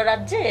ত্রিপুরা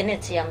রাজ্যে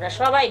এনেছি আমরা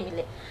সবাই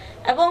মিলে।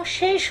 এবং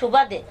সেই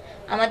সুবাদে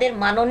আমাদের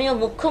মাননীয়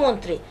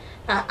মুখ্যমন্ত্রী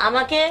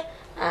আমাকে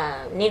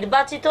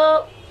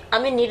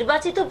আমি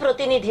নির্বাচিত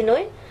প্রতিনিধি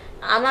নই,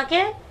 আমাকে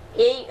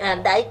এই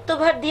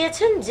দায়িত্বভার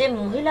দিয়েছেন যে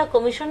মহিলা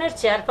কমিশনের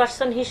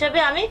চেয়ারপারসন হিসেবে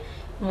আমি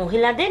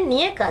মহিলাদের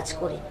নিয়ে কাজ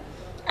করি।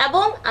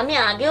 এবং আমি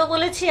আগেও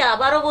বলেছি,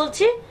 আবারও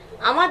বলছি,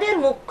 আমাদের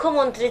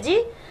মুখ্যমন্ত্রীজি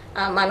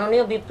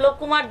মাননীয় বিপ্লব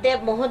কুমার দেব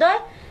মহোদয়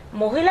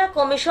মহিলা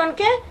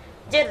কমিশনকে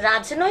যে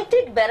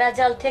রাজনৈতিক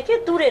বেড়াজাল থেকে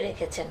দূরে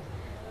রেখেছেন।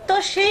 তো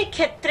সেই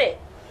ক্ষেত্রে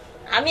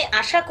আমি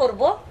আশা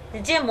করব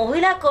যে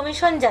মহিলা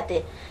কমিশন যাতে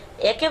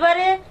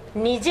একেবারে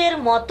নিজের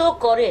মতো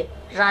করে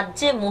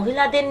রাজ্যে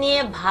মহিলাদের নিয়ে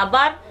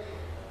ভাবার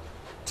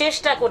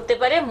চেষ্টা করতে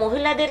পারে,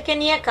 মহিলাদেরকে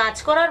নিয়ে কাজ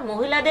করার,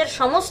 মহিলাদের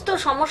সমস্ত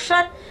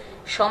সমস্যার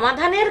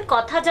সমাধানের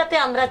কথা যাতে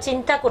আমরা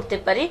চিন্তা করতে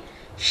পারি,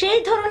 সেই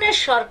ধরনের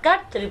সরকার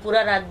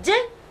ত্রিপুরা রাজ্যে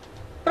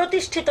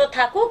প্রতিষ্ঠিত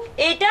থাকুক।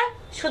 এইটা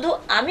শুধু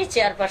আমি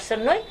চেয়ারপারসন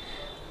নই,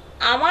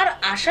 আমার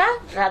আশা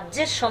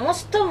রাজ্যের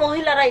সমস্ত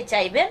মহিলারাই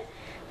চাইবেন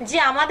যে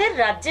আমাদের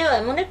রাজ্যে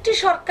এমন একটি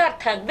সরকার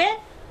থাকবে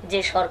যে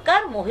সরকার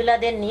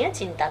মহিলাদের নিয়ে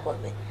চিন্তা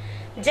করবে।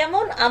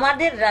 যেমন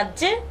আমাদের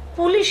রাজ্যে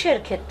পুলিশের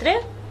ক্ষেত্রে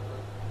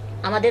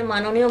আমাদের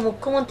মাননীয়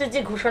মুখ্যমন্ত্রী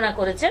যে ঘোষণা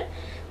করেছেন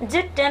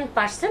যে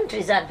 10%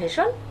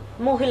 রিজার্ভেশন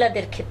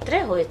মহিলাদের ক্ষেত্রে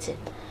হয়েছে,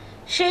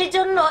 সেই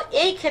জন্য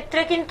এই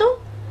ক্ষেত্রে কিন্তু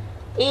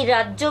এই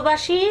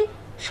রাজ্যবাসী,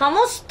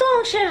 সমস্ত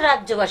অংশের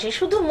রাজ্যবাসী,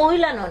 শুধু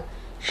মহিলা নন,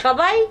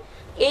 সবাই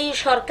এই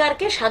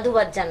সরকারকে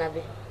সাধুবাদ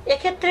জানাবে,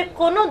 এক্ষেত্রে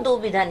কোনো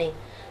দুবিধা নেই।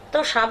 তো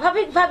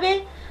স্বাভাবিকভাবে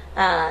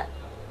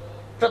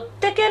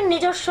প্রত্যেকের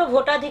নিজস্ব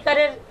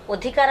ভোটাধিকারের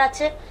অধিকার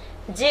আছে,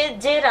 যে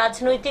যে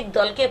রাজনৈতিক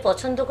দলকে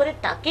পছন্দ করে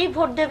তাকেই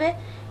ভোট দেবে।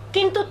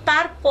 কিন্তু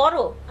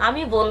তারপরও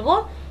আমি বলবো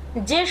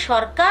যে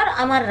সরকার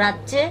আমার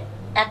রাজ্যে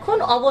এখন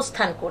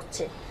অবস্থান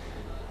করছে,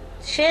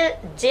 সে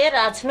যে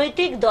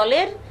রাজনৈতিক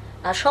দলের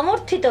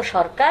সমর্থিত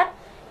সরকার,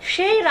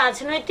 সেই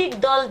রাজনৈতিক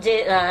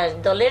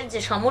দলের যে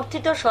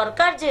সমর্থিত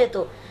সরকার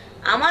যেহেতু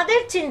আমাদের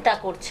চিন্তা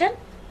করছেন,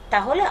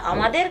 তাহলে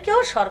আমাদেরকেও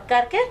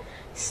সরকারকে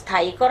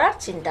স্থায়ী করার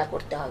চিন্তা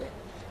করতে হবে।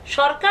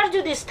 সরকার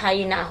যদি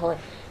স্থায়ী না হয়,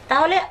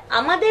 তাহলে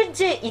আমাদের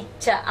যে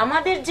ইচ্ছা,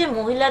 আমাদের যে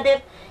মহিলাদের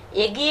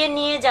এগিয়ে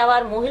নিয়ে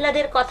যাওয়ার,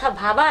 মহিলাদের কথা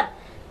ভাবার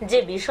যে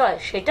বিষয়,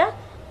 সেটা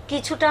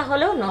কিছুটা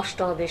হলেও নষ্ট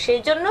হবে।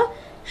 সেই জন্য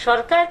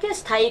সরকারকে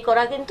স্থায়ী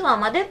করা কিন্তু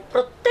আমাদের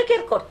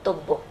প্রত্যেকের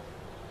কর্তব্য।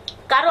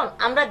 কারণ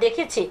আমরা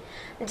দেখেছি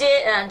যে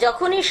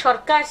যখনই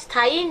সরকার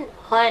স্থায়ী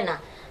হয় না,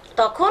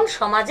 তখন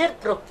সমাজের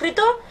প্রকৃত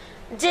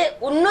যে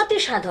উন্নতি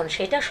সাধন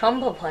সেটা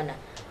সম্ভব হয় না।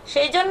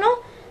 সেই জন্য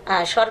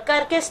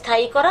সরকারকে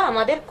স্থায়ী করা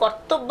আমাদের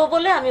কর্তব্য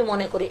বলে আমি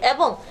মনে করি।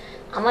 এবং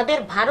আমাদের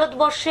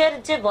ভারতবর্ষের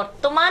যে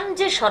বর্তমান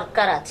যে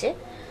সরকার আছে,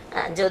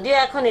 যদিও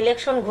এখন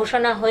ইলেকশন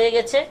ঘোষণা হয়ে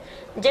গেছে,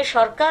 যে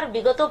সরকার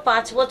বিগত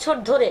 5 বছর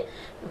ধরে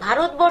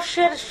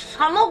ভারতবর্ষের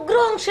সমগ্র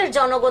অংশের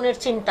জনগণের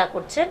চিন্তা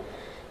করছেন,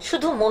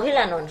 শুধু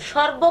মহিলা নন,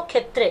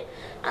 সর্বক্ষেত্রে।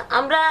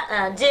 আমরা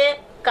যে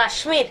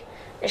কাশ্মীর,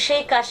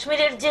 সেই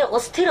কাশ্মীরের যে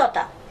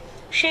অস্থিরতা,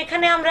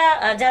 সেখানে আমরা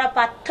যারা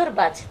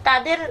পাথরবাজ,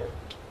 তাদের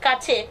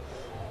কাছে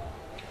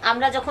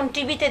আমরা যখন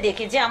টিভিতে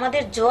দেখি যে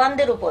আমাদের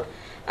জওয়ানদের উপর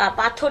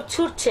পাথর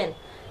ছুটছেন,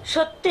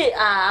 সত্যি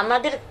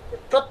আমাদের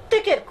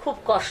প্রত্যেকের খুব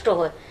কষ্ট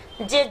হয়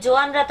যে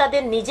জওয়ানরা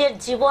তাদের নিজের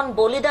জীবন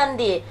বলিদান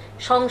দিয়ে,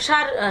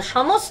 সংসার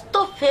সমস্ত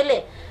ফেলে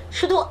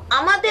শুধু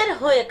আমাদের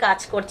হয়ে কাজ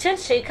করছেন,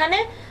 সেইখানে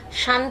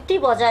শান্তি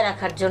বজায়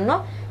রাখার জন্য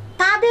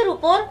তাদের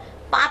উপর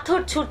পাথর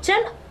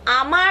ছুটছেন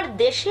আমার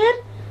দেশের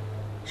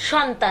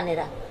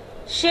সন্তানেরা।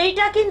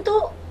 সেইটা কিন্তু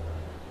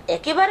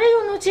একেবারেই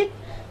অনুচিত।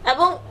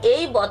 এবং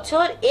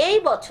এই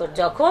বছর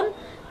যখন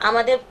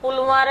আমাদের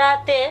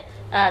পুলওয়ারাতে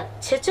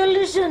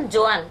 46 জন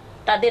জওয়ান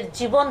তাদের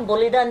জীবন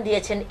বলিদান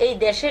দিয়েছেন এই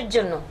দেশের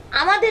জন্য,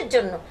 আমাদের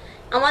জন্য,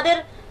 আমাদের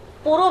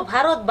পুরো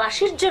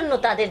ভারতবাসীর জন্য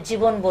তাদের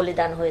জীবন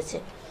বলিদান হয়েছে,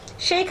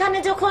 সেইখানে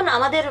যখন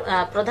আমাদের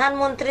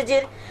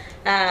প্রধানমন্ত্রীজির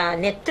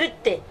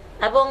নেতৃত্বে,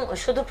 এবং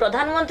শুধু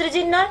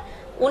প্রধানমন্ত্রীজির নয়,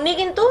 উনি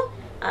কিন্তু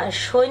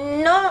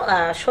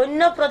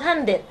সৈন্য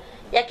প্রধানদের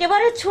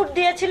একেবারে ছুট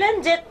দিয়েছিলেন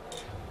যে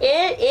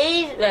এই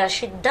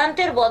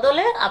সিদ্ধান্তের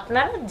বদলে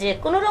আপনারা যে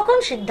কোনো রকম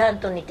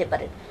সিদ্ধান্ত নিতে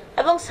পারেন,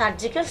 এবং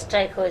সার্জিক্যাল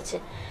স্ট্রাইক হয়েছে।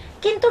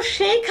 কিন্তু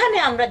সেইখানে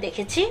আমরা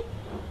দেখেছি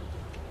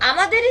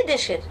আমাদেরই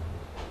দেশের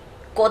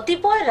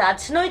কতিপয়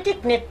রাজনৈতিক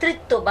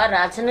নেতৃত্ব বা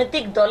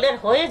রাজনৈতিক দলের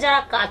হয়ে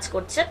যারা কাজ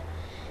করছেন,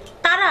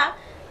 তারা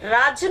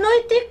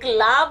রাজনৈতিক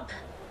লাভ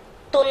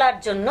তোলার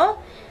জন্য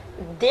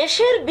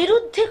দেশের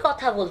বিরুদ্ধে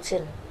কথা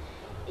বলছেন।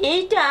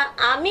 এইটা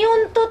আমি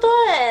অন্তত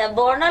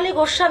বর্ণালী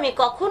গোস্বামী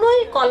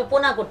কখনোই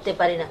কল্পনা করতে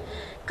পারি না।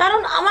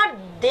 কারণ আমার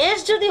দেশ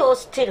যদি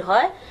অস্থির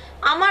হয়,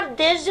 আমার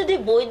দেশ যদি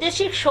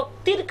বৈদেশিক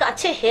শক্তির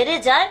কাছে হেরে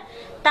যায়,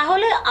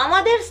 তাহলে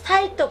আমাদের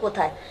স্থায়িত্ব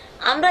কোথায়?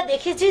 আমরা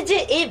দেখেছি যে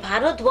এই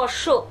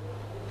ভারতবর্ষ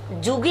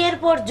যুগের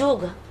পর যুগ,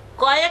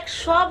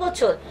 কয়েকশো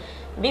বছর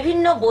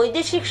বিভিন্ন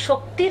বৈদেশিক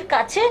শক্তির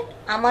কাছে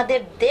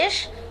আমাদের দেশ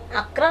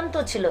আক্রান্ত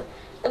ছিল,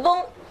 এবং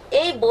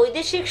এই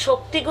বৈদেশিক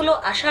শক্তিগুলো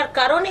আসার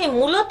কারণে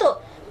মূলত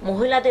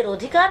মহিলাদের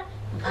অধিকার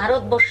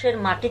ভারতবর্ষের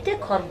মাটিতে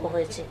খর্ব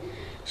হয়েছে।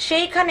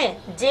 সেইখানে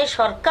যে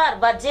সরকার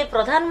বা যে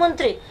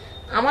প্রধানমন্ত্রী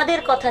আমাদের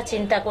কথা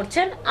চিন্তা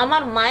করছেন,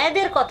 আমার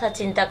মায়েদের কথা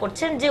চিন্তা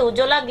করছেন, যে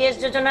উজ্জ্বলা গ্যাস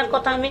যোজনার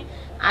কথা আমি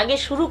আগে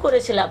শুরু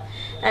করেছিলাম,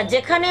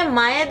 যেখানে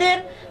মায়েদের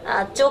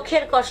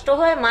চোখের কষ্ট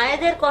হয়,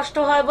 মায়েদের কষ্ট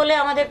হয় বলে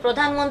আমাদের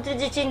প্রধানমন্ত্রী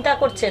যে চিন্তা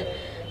করছেন,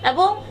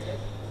 এবং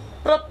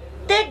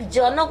প্রত্যেক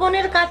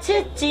জনগণের কাছে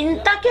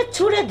চিন্তাকে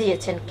ছুড়ে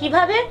দিয়েছেন।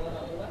 কিভাবে?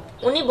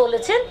 উনি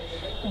বলেছেন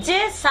যে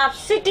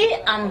সাবসিডি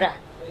আমরা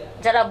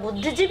যারা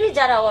বুদ্ধিজীবী,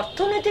 যারা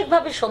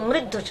অর্থনৈতিকভাবে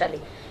সমৃদ্ধশালী,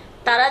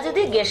 তারা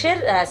যদি গ্যাসের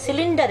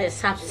সিলিন্ডারের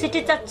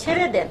সাবসিডিটা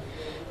ছেড়ে দেন,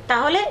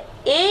 তাহলে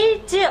এই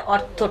যে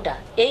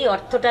এই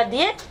অর্থটা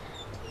দিয়ে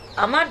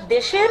আমার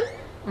দেশের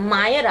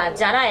মায়েরা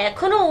যারা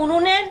এখনো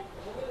উনুনের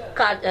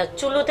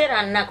চুলোতে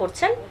রান্না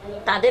করছেন,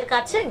 তাদের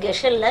কাছে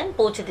গ্যাসের লাইন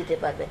পৌঁছে দিতে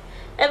পারবে।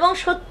 এবং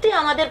সত্যি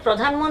আমাদের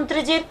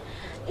প্রধানমন্ত্রীজির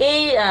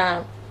এই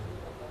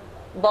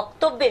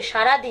বক্তব্যে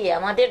সাড়া দিয়ে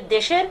আমাদের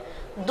দেশের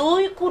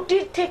 2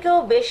 কোটির থেকেও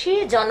বেশি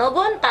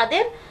জনগণ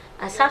তাদের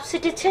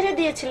সাবসিডি ছেড়ে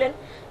দিয়েছিলেন,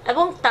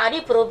 এবং তারই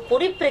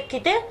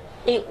পরিপ্রেক্ষিতে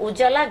এই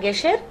উজালা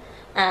গ্যাসের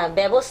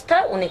ব্যবস্থা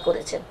উনি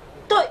করেছেন।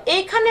 তো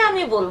এইখানে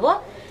আমি বলবো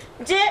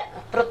যে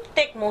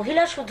প্রত্যেক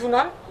মহিলা শুধু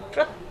নন,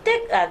 প্রত্যেক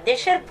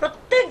দেশের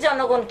প্রত্যেক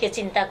জনগণকে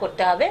চিন্তা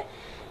করতে হবে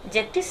যে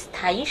একটি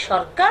স্থায়ী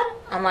সরকার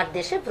আমার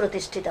দেশে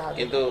প্রতিষ্ঠিত হবে।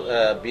 কিন্তু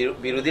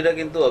বিরোধীরা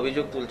কিন্তু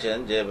অভিযোগ তুলছেন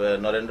যে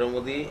নরেন্দ্র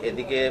মোদী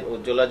এদিকে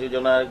উজ্জ্বলা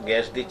যোজনার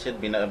গ্যাস দিচ্ছেন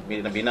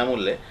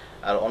বিনামূল্যে,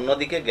 আর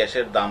অন্যদিকে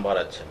গ্যাসের দাম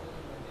বাড়াচ্ছেন।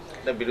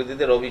 এটা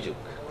বিরোধীদের অভিযোগ।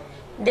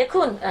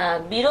 দেখুন,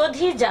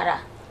 বিরোধী যারা,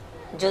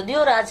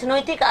 যদিও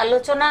রাজনৈতিক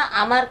আলোচনা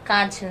আমার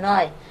কাজ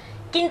নয়,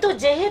 কিন্তু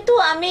যেহেতু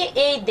আমি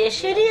এই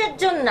দেশেরই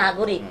একজন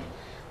নাগরিক,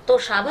 তো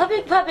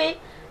স্বাভাবিকভাবে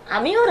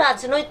আমিও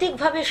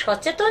রাজনৈতিকভাবে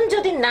সচেতন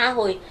যদি না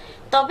হই,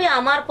 তবে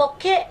আমার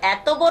পক্ষে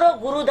এত বড়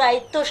গুরু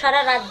দায়িত্ব,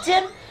 সারা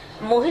রাজ্যের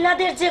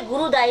মহিলাদের যে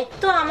গুরু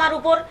দায়িত্ব আমার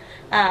উপর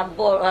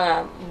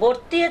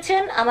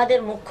বর্তিয়েছেন আমাদের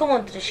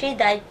মুখ্যমন্ত্রী, সেই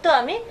দায়িত্ব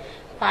আমি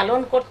পালন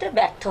করতে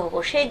ব্যর্থ হব।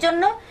 সেই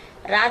জন্য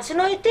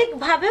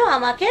রাজনৈতিকভাবেও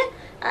আমাকে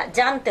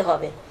জানতে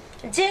হবে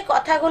যে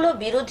কথাগুলো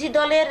বিরোধী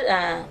দলের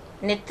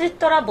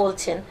নেতৃত্বরা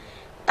বলছেন,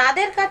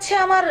 তাদের কাছে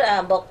আমার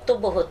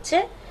বক্তব্য হচ্ছে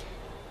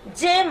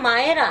যে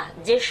মায়েরা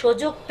যে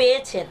সুযোগ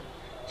পেয়েছেন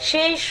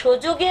সেই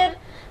সুযোগের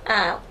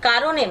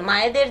কারণে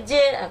মায়েদের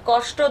যে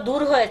কষ্ট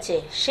দূর হয়েছে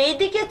সেই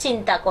দিকে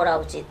চিন্তা করা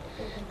উচিত।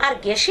 আর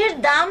গ্যাসের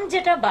দাম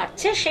যেটা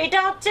বাড়ছে সেটা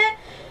হচ্ছে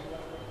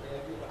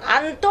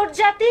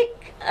আন্তর্জাতিক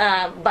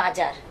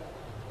বাজার।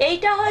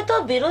 এইটা হয়তো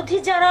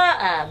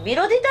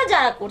বিরোধিতা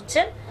যারা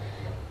করছেন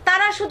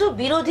তারা শুধু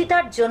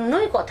বিরোধিতার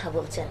জন্যই কথা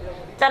বলছেন,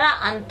 তারা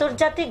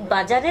আন্তর্জাতিক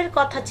বাজারের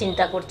কথা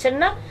চিন্তা করছেন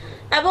না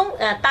এবং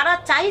তারা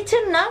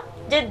চাইছেন না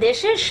যে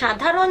দেশের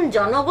সাধারণ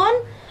জনগণ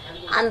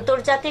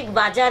আন্তর্জাতিক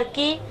বাজার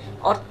কি,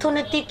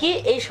 অর্থনীতি কি,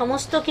 এই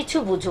সমস্ত কিছু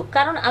বুঝুক।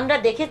 কারণ আমরা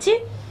দেখেছি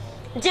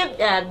যে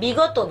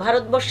বিগত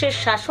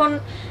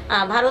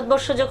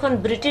ভারতবর্ষ যখন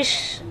ব্রিটিশ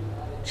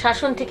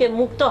শাসন থেকে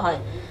মুক্ত হয়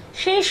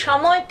সেই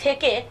সময়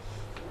থেকে,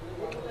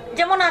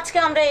 যেমন আজকে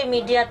আমরা এই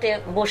মিডিয়াতে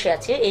বসে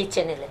আছি এই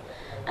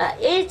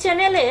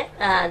চ্যানেলে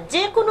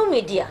যে কোনো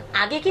মিডিয়া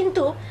আগে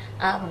কিন্তু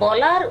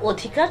বলার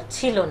অধিকার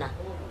ছিল না,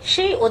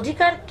 সেই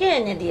অধিকার কে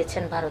এনে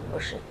দিয়েছেন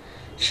ভারতবর্ষে?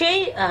 সেই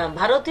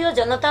ভারতীয়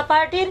জনতা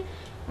পার্টির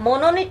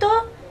মনোনীত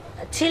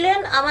ছিলেন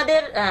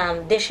আমাদের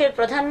দেশের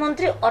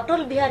প্রধানমন্ত্রী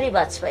অটল বিহারী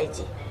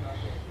বাজপেয়ীজি।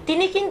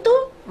 তিনি কিন্তু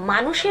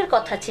মানুষের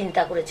কথা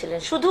চিন্তা করেছিলেন,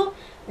 শুধু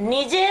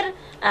নিজের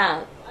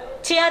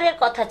চেয়ারের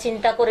কথা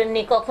চিন্তা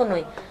করেননি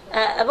কখনোই।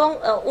 এবং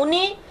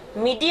উনি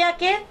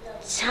মিডিয়াকে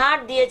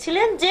ছাড়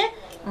দিয়েছিলেন যে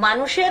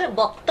মানুষের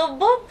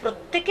বক্তব্য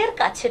প্রত্যেকের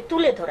কাছে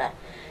তুলে ধরার।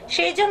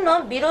 সেই জন্য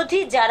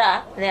বিরোধী যারা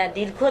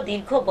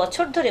দীর্ঘ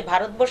বছর ধরে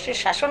ভারতবর্ষের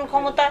শাসন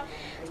ক্ষমতা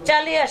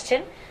চালিয়ে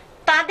আসছেন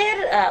তাদের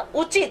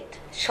উচিত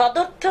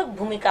সদর্থক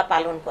ভূমিকা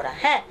পালন করা।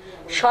 হ্যাঁ,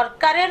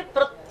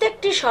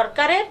 প্রত্যেকটি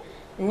সরকারের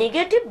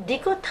নেগেটিভ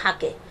দিকও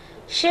থাকে,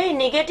 সেই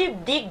নেগেটিভ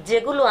দিক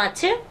যেগুলো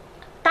আছে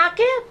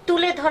তাকে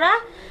তুলে ধরা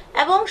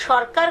এবং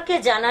সরকারকে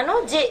জানানো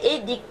যে এই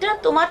দিকটা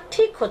তোমার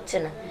ঠিক হচ্ছে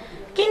না।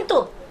 কিন্তু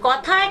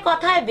কথায়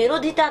কথায়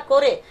বিরোধিতা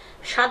করে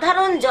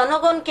সাধারণ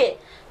জনগণকে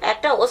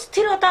একটা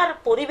অস্থিরতার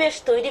পরিবেশ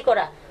তৈরি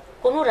করা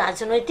কোনো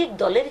রাজনৈতিক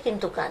দলের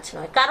কিন্তু কাজ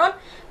নয়। কারণ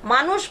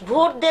মানুষ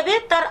ভোট দেবে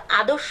তার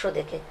আদর্শ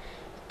দেখে,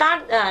 তার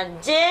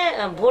যে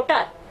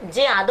ভোটার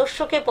যে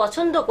আদর্শকে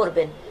পছন্দ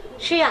করবেন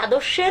সেই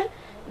আদর্শের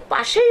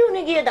পাশেই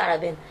উনি গিয়ে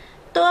দাঁড়াবেন।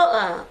 তো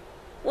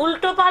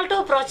উল্টো পাল্টো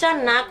প্রচার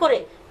না করে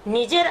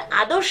নিজের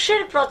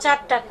আদর্শের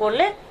প্রচারটা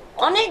করলে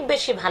অনেক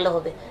বেশি ভালো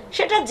হবে।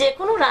 সেটা যে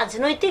কোনো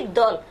রাজনৈতিক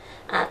দল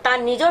তার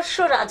নিজস্ব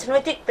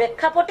রাজনৈতিক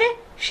প্রেক্ষাপটে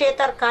সে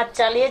তার কাজ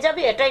চালিয়ে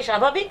যাবে, এটাই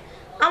স্বাভাবিক।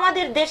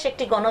 আমাদের দেশ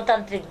একটি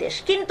গণতান্ত্রিক দেশ,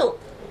 কিন্তু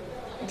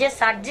যে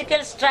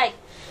সার্জিক্যাল স্ট্রাইক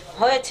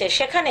হয়েছে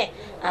সেখানে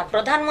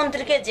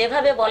প্রধানমন্ত্রীকে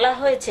যেভাবে বলা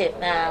হয়েছে,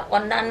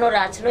 অন্যান্য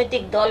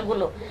রাজনৈতিক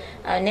দলগুলো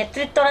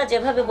নেতৃত্বরা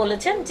যেভাবে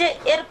বলেছেন যে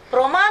এর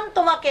প্রমাণ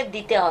তোমাকে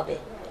দিতে হবে,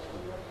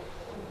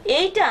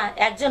 এইটা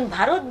একজন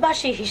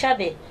ভারতবাসী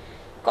হিসাবে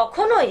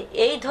কখনোই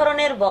এই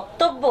ধরনের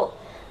বক্তব্য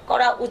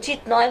করা উচিত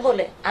নয়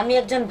বলে আমি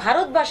একজন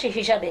ভারতবাসী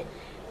হিসাবে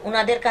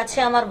উনাদের কাছে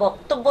আমার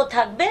বক্তব্য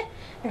থাকবে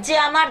যে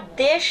আমার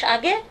দেশ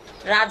আগে,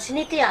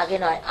 রাজনীতি আগে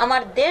নয়।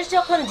 আমার দেশ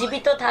যখন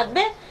জীবিত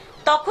থাকবে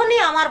তখনই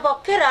আমার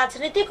পক্ষে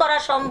রাজনীতি করা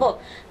সম্ভব।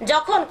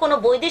 যখন কোনো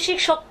বৈদেশিক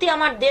শক্তি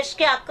আমার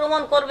দেশকে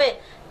আক্রমণ করবে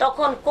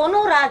তখন কোনো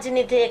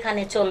রাজনীতি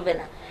এখানে চলবে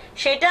না।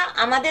 সেটা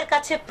আমাদের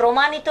কাছে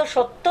প্রমাণিত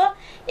সত্য।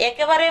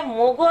 একেবারে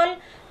মোগল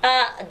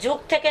যুগ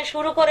থেকে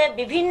শুরু করে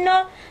বিভিন্ন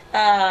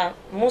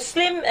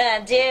মুসলিম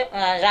যে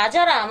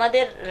রাজারা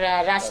আমাদের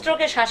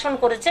রাষ্ট্রকে শাসন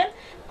করেছেন,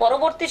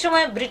 পরবর্তী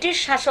সময়ে ব্রিটিশ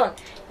শাসন,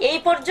 এই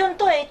পর্যন্ত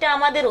এটা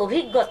আমাদের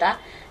অভিজ্ঞতা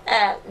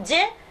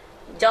যে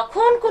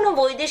যখন কোনো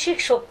বৈদেশিক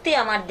শক্তি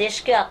আমার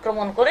দেশকে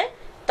আক্রমণ করে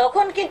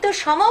তখন কিন্তু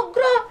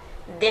সমগ্র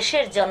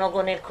দেশের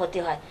জনগণের ক্ষতি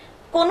হয়,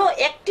 কোনো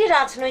একটি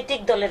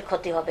রাজনৈতিক দলের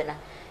ক্ষতি হবে না।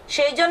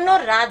 সেই জন্য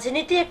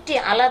রাজনীতি একটি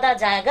আলাদা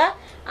জায়গা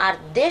আর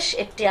দেশ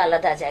একটি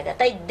আলাদা জায়গা।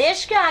 তাই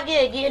দেশকে আগে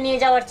এগিয়ে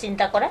নিয়ে যাওয়ার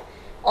চিন্তা করা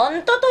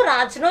অন্তত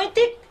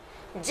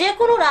যে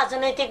কোনো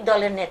রাজনৈতিক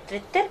দলের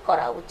নেতৃত্বের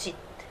করা উচিত।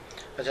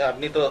 আচ্ছা,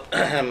 আপনি তো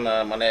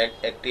মানে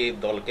একটি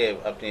দলকে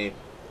আপনি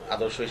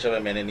আদর্শ হিসেবে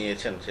মেনে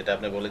নিয়েছেন, সেটা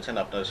আপনি বলেছেন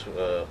আপনার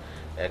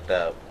একটা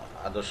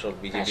আদর্শ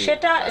বিজেপি।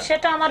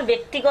 সেটা আমার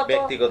ব্যক্তিগত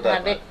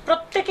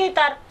প্রত্যেকেই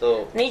তার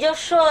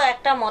নিজস্ব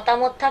একটা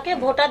মতামত থাকে,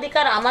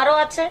 ভোটাধিকার আমারও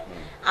আছে,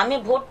 আমি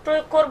ভোট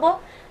প্রয়োগ করব,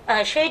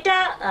 সেইটা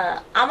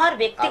আমার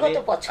ব্যক্তিগত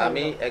পছন্দ।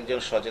 আমি একজন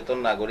সচেতন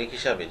নাগরিক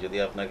হিসাবে যদি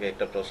আপনাকে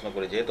একটা প্রশ্ন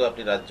করি, যেহেতু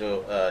আপনি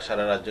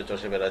সারা রাজ্য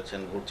চষে বেড়াচ্ছেন,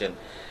 ঘুরছেন,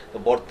 তো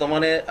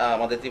বর্তমানে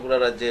আমাদের ত্রিপুরা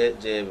রাজ্যে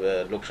যে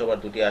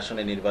লোকসভার 2টি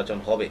আসনে নির্বাচন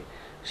হবে,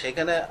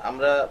 সেখানে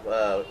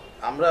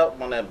আমরা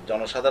মানে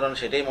জনসাধারণ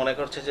সেটাই মনে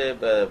করছে যে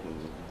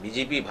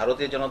বিজেপি,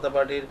 ভারতীয় জনতা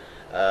পার্টির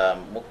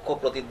মুখ্য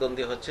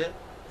প্রতিদ্বন্দ্বী হচ্ছে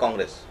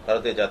কংগ্রেস,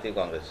 ভারতীয় জাতীয়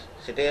কংগ্রেস,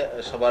 সেটাই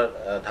সবার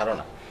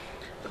ধারণা।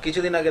 তো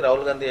কিছুদিন আগে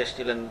রাহুল গান্ধী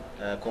এসেছিলেন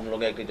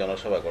কুমলুঙে একটি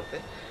জনসভা করতে।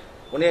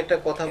 উনি একটা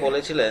কথা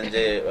বলেছিলেন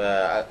যে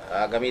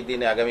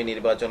আগামী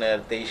নির্বাচনের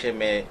 23শে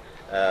মে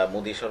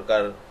মোদী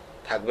সরকার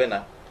থাকবে না,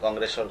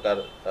 কংগ্রেস সরকার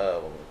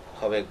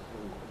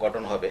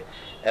গঠন হবে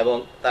এবং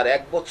তার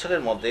 1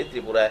 বছরের মধ্যে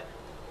ত্রিপুরায়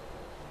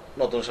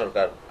নতুন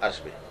সরকার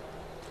আসবে।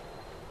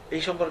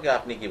 এই সম্পর্কে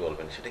আপনি কি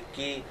বলবেন? সেটা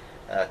কি,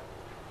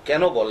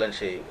 কেন বললেন,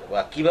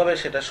 বা কিভাবে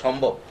সেটা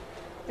সম্ভব?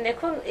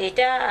 দেখুন,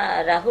 এটা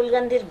রাহুল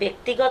গান্ধীর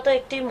ব্যক্তিগত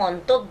একটি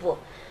মন্তব্য,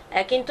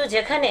 কিন্তু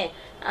যেখানে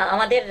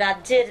আমাদের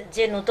রাজ্যের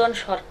যে নূতন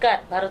সরকার,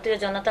 ভারতীয়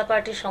জনতা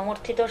পার্টি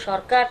সমর্থিত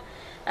সরকার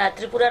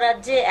ত্রিপুরা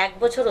রাজ্যে 1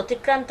 বছর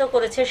অতিক্রান্ত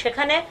করেছে,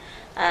 সেখানে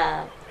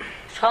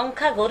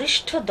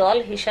সংখ্যাগরিষ্ঠ দল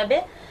হিসাবে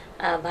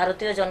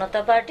ভারতীয়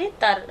জনতা পার্টি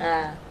তার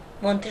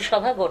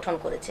মন্ত্রিসভা গঠন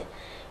করেছে।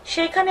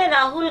 সেখানে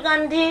রাহুল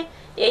গান্ধী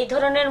এই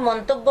ধরনের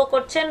মন্তব্য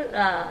করছেন।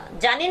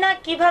 জানি না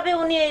কিভাবে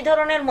উনি এই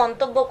ধরনের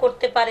মন্তব্য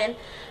করতে পারেন,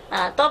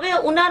 তবে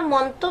উনার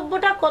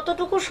মন্তব্যটা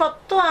কতটুকু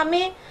সত্য,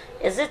 আমি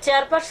এজ এ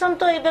চেয়ারপারসন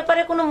তো এই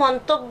ব্যাপারে কোনো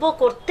মন্তব্য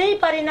করতেই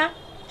পারি না।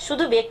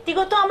 শুধু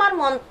ব্যক্তিগত আমার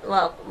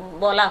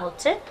বলা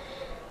হচ্ছে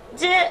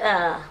যে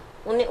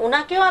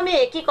উনাকেও আমি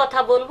একই কথা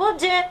বলবো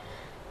যে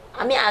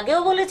আমি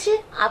আগেও বলেছি,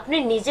 আপনি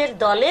নিজের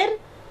দলের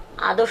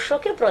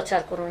আদর্শকে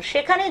প্রচার করুন।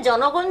 সেখানে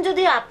জনগণ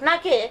যদি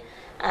আপনাকে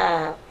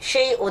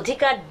সেই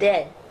অধিকার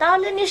দেয়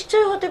তাহলে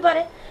নিশ্চয়ই হতে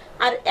পারে।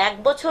 আর 1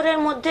 বছরের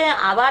মধ্যে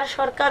আবার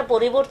সরকার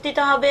পরিবর্তিত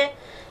হবে,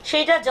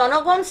 সেটা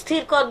জনগণ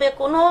স্থির করবে।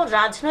 কোনো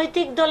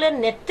রাজনৈতিক দলের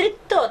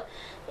নেতৃত্বর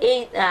এই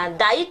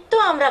দায়িত্ব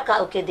আমরা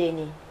কাউকে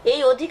দেইনি। এই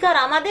অধিকার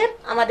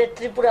আমাদের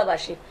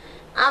ত্রিপুরাবাসী।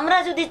 আমরা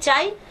যদি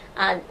চাই,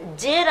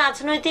 যে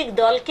রাজনৈতিক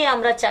দলকে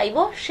আমরা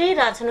চাইবো সেই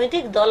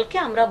রাজনৈতিক দলকে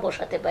আমরা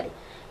বসাতে পারি।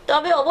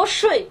 তবে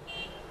অবশ্যই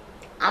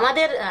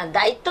আমাদের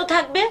দায়িত্ব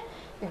থাকবে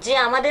যে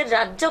আমাদের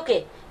রাজ্যকে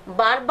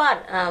বারবার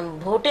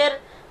ভোটের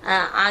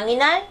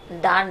আঙিনায়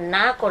দাঁড়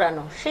না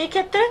করানো। সেই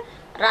ক্ষেত্রে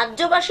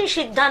রাজ্যবাসী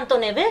সিদ্ধান্ত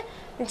নেবে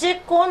যে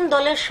কোন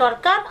দলের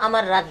সরকার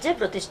আমার রাজ্যে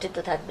প্রতিষ্ঠিত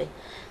থাকবে।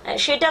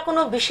 সেটা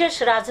কোনো বিশেষ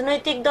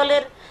রাজনৈতিক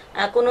দলের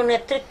কোনো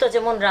নেতৃত্ব,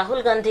 যেমন রাহুল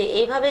গান্ধী,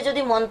 এইভাবে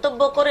যদি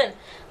মন্তব্য করেন,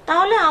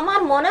 তাহলে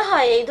আমার মনে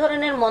হয় এই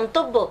ধরনের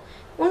মন্তব্য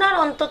উনার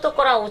অন্তত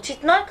করা উচিত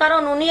নয়।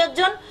 কারণ উনি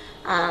একজন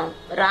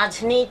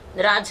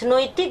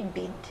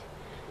রাজনৈতিকবিদ।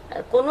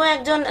 কোনো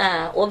একজন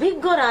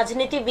অভিজ্ঞ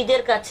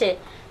রাজনীতিবিদের কাছে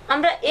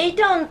আমরা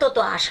এইটা অন্তত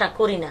আশা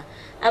করি না।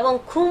 এবং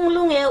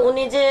খুমলুঙে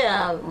উনি যে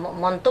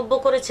মন্তব্য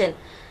করেছেন,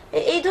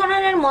 এই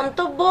ধরনের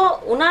মন্তব্য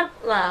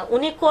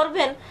উনি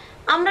করবেন,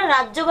 আমরা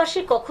রাজ্যবাসী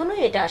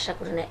কখনোই এটা আশা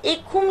করি না। এই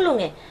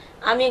খুমলুঙে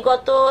আমি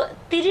গত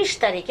 30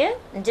 তারিখে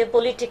যে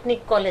পলিটেকনিক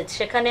কলেজ,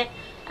 সেখানে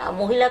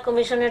মহিলা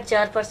কমিশনের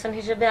চেয়ারপারসন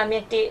হিসেবে আমি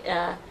একটি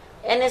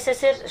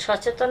এনএসএস এর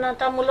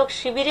সচেতনতামূলক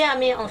শিবিরে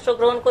আমি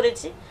অংশগ্রহণ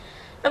করেছি।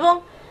 এবং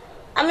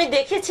আমি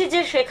দেখেছি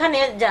যে সেখানে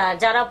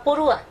যারা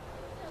পড়ুয়া,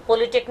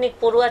 পলিটেকনিক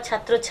পড়ুয়া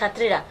ছাত্র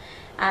ছাত্রীরা,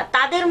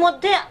 তাদের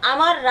মধ্যে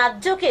আমার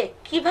রাজ্যকে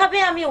কিভাবে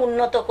আমি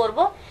উন্নত করব,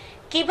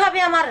 কিভাবে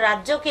আমার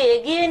রাজ্যকে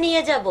এগিয়ে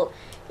নিয়ে যাব,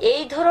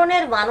 এই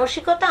ধরনের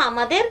মানসিকতা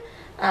আমাদের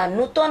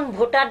নূতন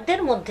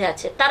ভোটারদের মধ্যে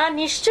আছে। তারা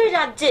নিশ্চয়ই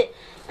রাজ্যে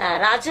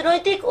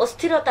রাজনৈতিক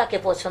অস্থিরতাকে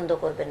পছন্দ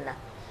করবেন না।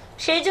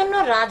 সেই জন্য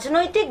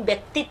রাজনৈতিক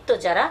ব্যক্তিত্ব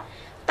যারা,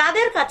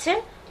 তাদের কাছে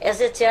as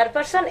a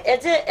chairperson,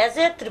 as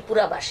a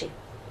ত্রিপুরাবাসী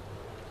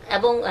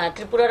এবং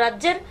ত্রিপুরা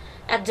রাজ্যের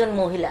একজন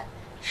মহিলা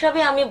হিসাবে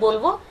আমি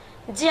বলবো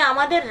যে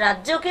আমাদের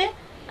রাজ্যকে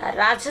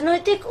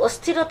রাজনৈতিক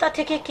অস্থিরতা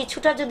থেকে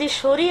কিছুটা যদি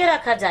সরিয়ে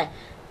রাখা যায়,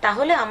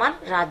 তাহলে আমার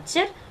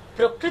রাজ্যের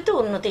প্রকৃত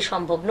উন্নতি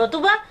সম্ভব।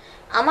 নতুবা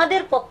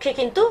আমাদের পক্ষে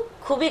কিন্তু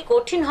খুবই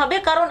কঠিন হবে,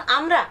 কারণ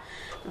আমরা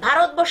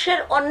ভারতবর্ষের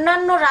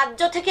অন্যান্য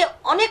রাজ্য থেকে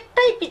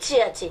অনেকটাই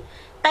পিছিয়ে আছি।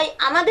 তাই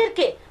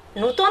আমাদেরকে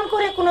নতুন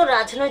করে কোনো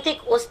রাজনৈতিক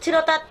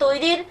অস্থিরতা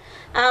তৈরির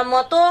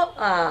মতো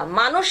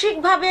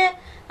মানসিকভাবে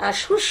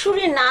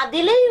সুরসুরি না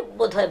দিলেই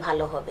বোধহয়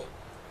ভালো হবে।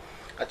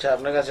 আচ্ছা,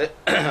 আপনার কাছে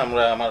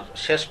আমার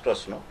শেষ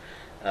প্রশ্ন,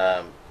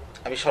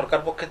 আমি সরকার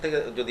পক্ষের থেকে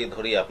যদি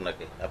ধরি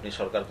আপনাকে, আপনি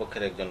সরকার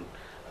পক্ষের একজন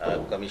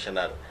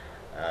কমিশনার,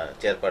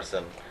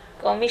 চেয়ারপারসন।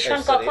 কমিশন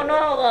কখনো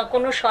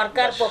কোনো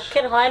সরকার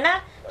পক্ষের হয় না,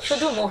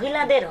 শুধু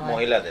মহিলাদের হয়,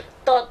 মহিলাদের,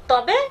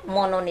 তবে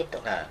মনোনীত।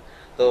 হ্যাঁ,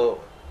 তো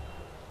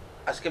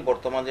আজকে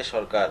বর্তমান যে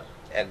সরকার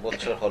 1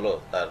 বছর হলো,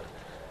 তার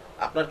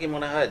আপনার কি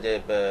মনে হয় যে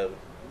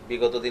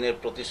বিগত দিনের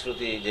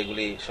প্রতিশ্রুতি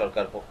যেগুলি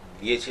সরকার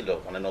দিয়েছিল,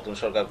 মানে নতুন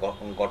সরকার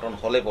গঠন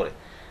হলে পরে,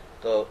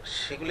 তো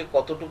সেগুলি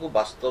কতটুকু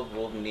বাস্তব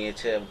রূপ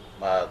নিয়েছে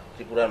বা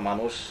ত্রিপুরার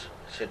মানুষ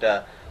সেটা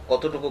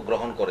কতটুকু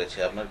গ্রহণ করেছে,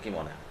 আপনার কি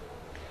মনে হয়?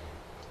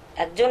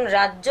 একজন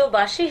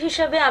রাজ্যবাসী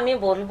হিসাবে আমি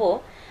বলবো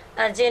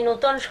যে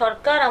নতুন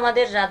সরকার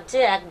আমাদের রাজ্যে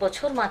 1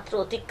 বছর মাত্র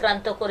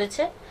অতিক্রান্ত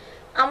করেছে।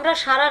 আমরা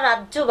সারা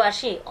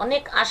রাজ্যবাসী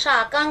অনেক আশা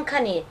আকাঙ্ক্ষা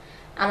নিয়ে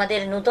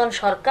আমাদের নতুন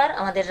সরকার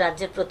আমাদের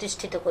রাজ্যে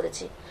প্রতিষ্ঠিত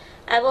করেছি।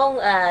 এবং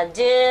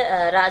যে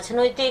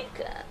রাজনৈতিক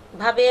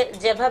ভাবে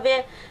যেভাবে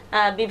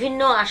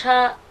বিভিন্ন আশা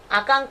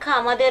আকাঙ্ক্ষা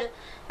আমাদের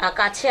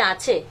কাছে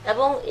আছে,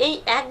 এবং এই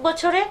 1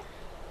 বছরে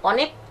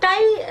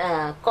অনেকটাই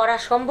করা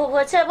সম্ভব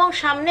হয়েছে এবং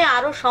সামনে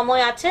আরো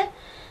সময় আছে।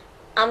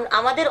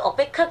 আমাদের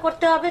অপেক্ষা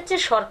করতে হবে যে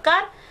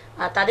সরকার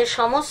তাদের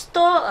সমস্ত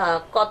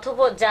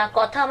যা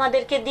কথা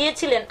আমাদেরকে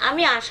দিয়েছিলেন,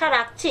 আমি আশা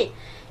রাখছি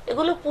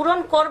এগুলো পূরণ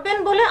করবেন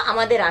বলে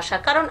আমাদের আশা।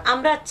 কারণ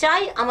আমরা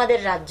চাই আমাদের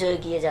রাজ্য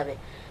এগিয়ে যাবে,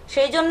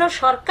 সেই জন্য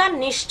সরকার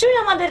নিশ্চয়ই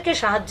আমাদেরকে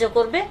সাহায্য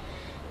করবে,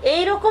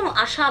 এই রকম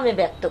আশা আমি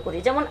ব্যক্ত করি।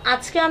 যেমন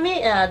আজকে আমি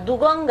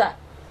দুগঙ্গা,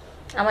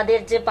 আমাদের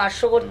যে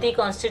পার্শ্ববর্তী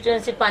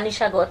কনস্টিটিউয়েন্সি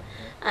পানিসাগর,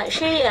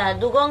 সেই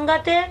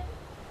দুগঙ্গাতে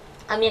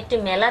আমি একটি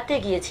মেলাতে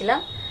গিয়েছিলাম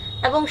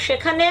এবং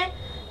সেখানে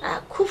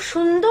খুব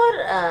সুন্দর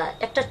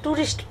একটা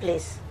টুরিস্ট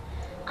প্লেস।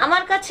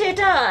 আমার কাছে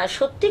এটা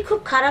সত্যি খুব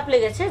খারাপ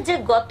লেগেছে যে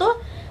গত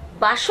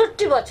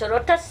 62 বছর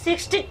অর্থাৎ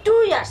 62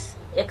 ইয়ার্স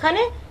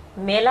এখানে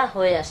মেলা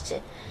হয়ে আসছে,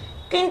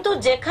 কিন্তু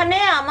যেখানে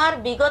আমার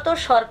বিগত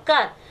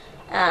সরকার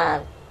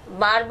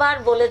বারবার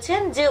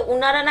বলেছেন যে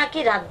উনারা নাকি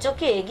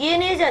রাজ্যকে এগিয়ে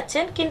নিয়ে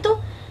যাচ্ছেন, কিন্তু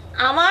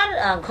আমার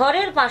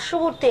ঘরের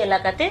পার্শ্ববর্তী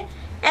এলাকাতে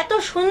এত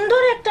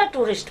সুন্দর একটা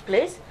টুরিস্ট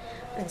প্লেস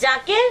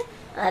যাকে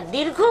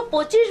দীর্ঘ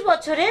 25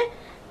 বছরে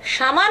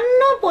সামান্য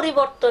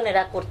পরিবর্তন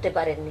এরা করতে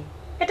পারেননি।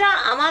 এটা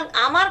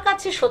আমার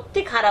কাছে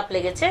সত্যি খারাপ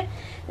লেগেছে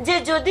যে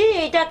যদি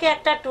এইটাকে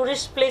একটা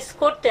টুরিস্ট প্লেস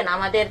করতেন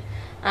আমাদের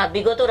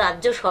বিগত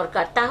রাজ্য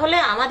সরকার, তাহলে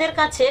আমাদের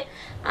কাছে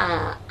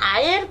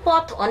আয়ের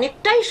পথ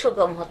অনেকটাই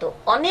সুগম হতো।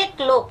 অনেক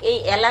লোক এই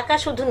এলাকা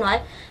শুধু নয়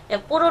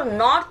পুরো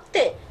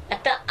নর্থে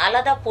একটা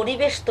আলাদা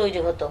পরিবেশ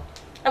তৈরি হতো,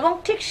 এবং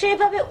ঠিক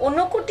সেইভাবে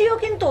ঊনকোটিও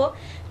কিন্তু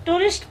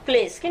টুরিস্ট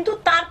প্লেস, কিন্তু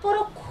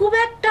তারপরও খুব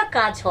একটা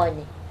কাজ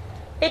হয়নি।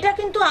 এটা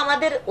কিন্তু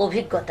আমাদের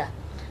অভিজ্ঞতা,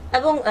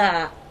 এবং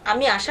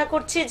আমি আশা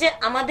করছি যে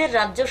আমাদের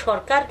রাজ্য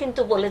সরকার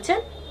কিন্তু বলেছেন,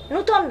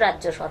 নতুন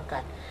রাজ্য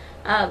সরকার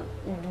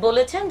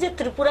বলেছেন যে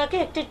ত্রিপুরাকে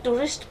একটি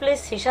টুরিস্ট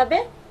প্লেস হিসাবে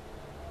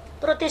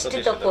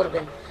প্রতিষ্ঠিত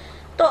করবেন।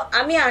 তো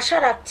আমি আশা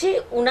রাখছি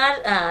উনার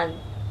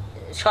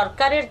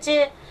সরকারের যে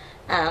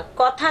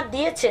কথা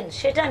দিয়েছেন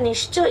সেটা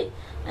নিশ্চয়ই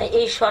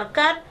এই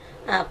সরকার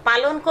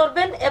পালন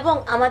করবেন, এবং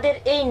আমাদের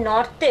এই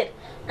নর্থের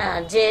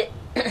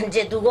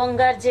যে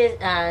দুগঙ্গার যে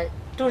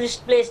টুরিস্ট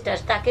প্লেসটা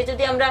তাকে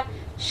যদি আমরা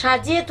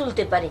সাজিয়ে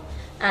তুলতে পারি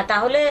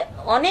তাহলে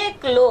অনেক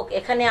লোক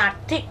এখানে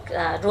আর্থিক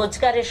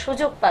রোজগারের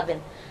সুযোগ পাবেন।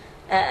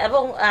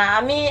 এবং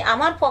আমি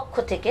আমার পক্ষ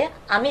থেকে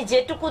আমি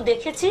যেটুকু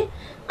দেখেছি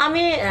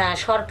আমি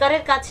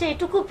সরকারের কাছে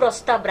এটুকু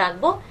প্রস্তাব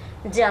রাখবো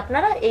যে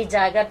আপনারা এই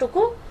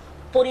জায়গাটুকু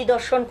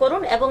পরিদর্শন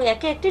করুন এবং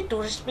একে একটি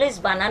টুরিস্ট প্লেস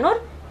বানানোর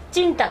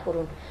চিন্তা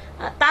করুন।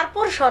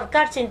 তারপর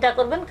সরকার চিন্তা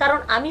করবেন, কারণ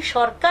আমি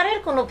সরকারের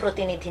কোনো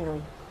প্রতিনিধি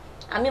নই,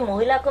 আমি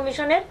মহিলা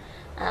কমিশনের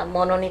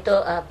মনোনীত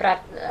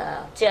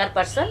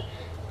চেয়ারপারসন।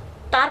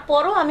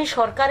 তারপরও আমি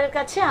সরকারের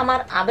কাছে আমার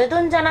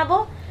আবেদন জানাবো,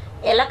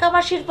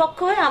 এলাকাবাসীর পক্ষ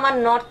হয়ে আমার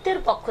নর্থের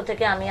পক্ষ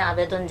থেকে আমি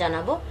আবেদন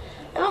জানাবো,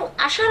 এবং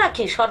আশা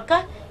রাখি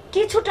সরকার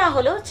কিছুটা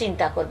হলেও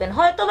চিন্তা করবেন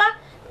হয়তোবা,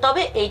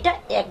 তবে এইটা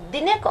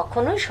একদিনে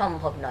কখনোই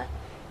সম্ভব নয়।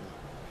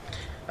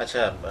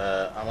 আচ্ছা,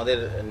 আমাদের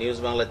নিউজ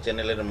বাংলা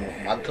চ্যানেলের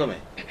মাধ্যমে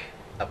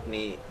আপনি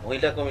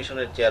মহিলা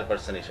কমিশনের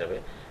চেয়ারপারসন হিসাবে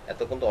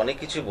এতক্ষণ তো অনেক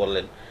কিছু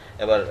বললেন,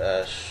 এবার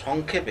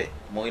সংক্ষেপে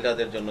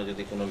মহিলাদের জন্য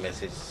যদি কোনো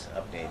মেসেজ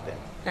আপনি দেন।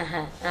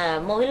 হ্যাঁ,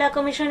 মহিলা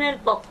কমিশনের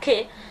পক্ষে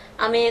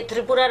আমি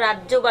ত্রিপুরা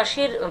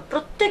রাজ্যবাসীর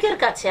প্রত্যেকের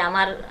কাছে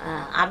আমার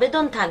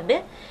আবেদন থাকবে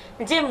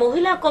যে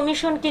মহিলা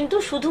কমিশন কিন্তু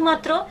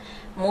শুধুমাত্র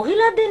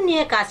মহিলাদের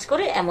নিয়ে কাজ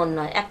করে এমন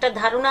নয়। একটা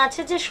ধারণা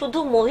আছে যে শুধু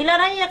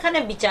মহিলারাই এখানে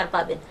বিচার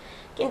পাবেন,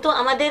 কিন্তু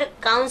আমাদের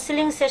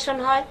কাউন্সিলিং সেশন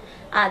হয়,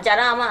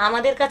 যারা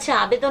আমাদের কাছে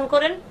আবেদন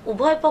করেন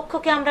উভয়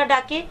পক্ষকে আমরা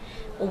ডাকি,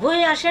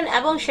 উভয়ে আসেন,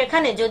 এবং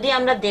সেখানে যদি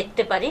আমরা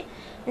দেখতে পারি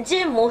যে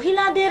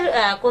মহিলাদের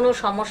কোনো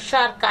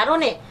সমস্যার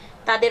কারণে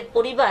তাদের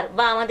পরিবার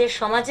বা আমাদের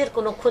সমাজের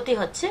কোনো ক্ষতি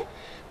হচ্ছে,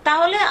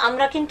 তাহলে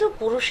আমরা কিন্তু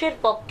পুরুষের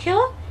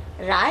পক্ষেও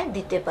রায়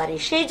দিতে পারি।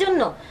 সেই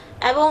জন্য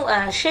এবং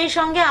সেই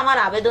সঙ্গে আমার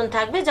আবেদন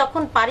থাকবে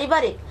যখন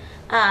পারিবারিক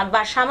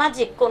বা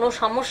সামাজিক কোনো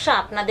সমস্যা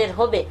আপনাদের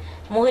হবে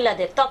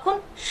মহিলাদের, তখন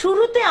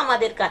শুরুতে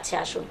আমাদের কাছে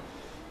আসুন,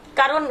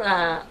 কারণ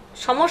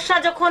সমস্যা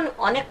যখন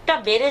অনেকটা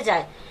বেড়ে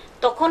যায়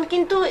তখন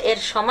কিন্তু এর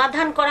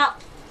সমাধান করা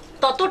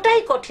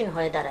ততটাই কঠিন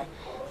হয়ে দাঁড়ায়।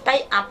 তাই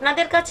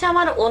আপনাদের কাছে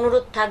আমার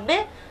অনুরোধ থাকবে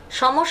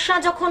সমস্যা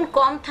যখন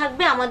কম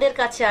থাকবে আমাদের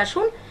কাছে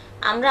আসুন,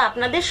 আমরা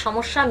আপনাদের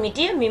সমস্যা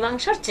মিটিয়ে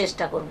মীমাংসার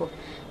চেষ্টা করব।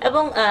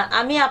 এবং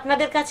আমি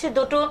আপনাদের কাছে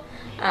দুটো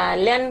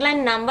ল্যান্ডলাইন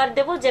নাম্বার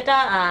দেব, যেটা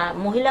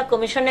মহিলা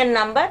কমিশনের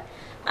নাম্বার,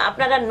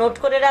 আপনারা নোট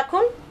করে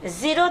রাখুন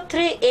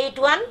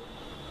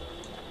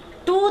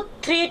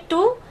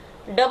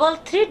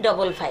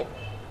 0381-232-3355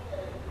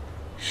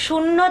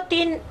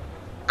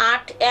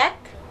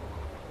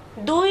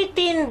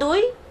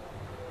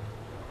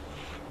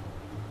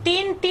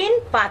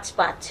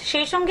 0381-232-3355।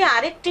 সেই সঙ্গে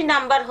আরেকটি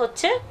নাম্বার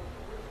হচ্ছে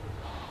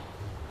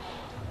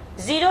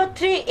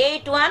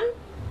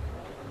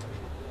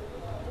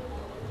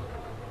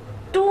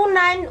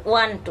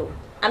 0381-2912।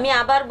 আমি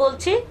আবার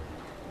বলছি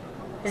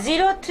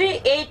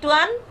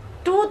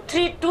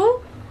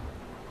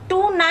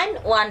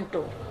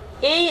 0381-232-2912।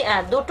 এই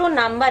দুটো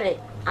নাম্বারে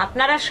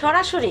আপনারা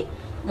সরাসরি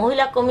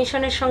মহিলা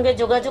কমিশনের সঙ্গে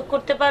যোগাযোগ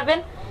করতে পারবেন।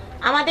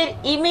 আমাদের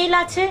ইমেইল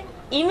আছে,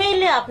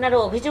 ইমেইলে আপনারা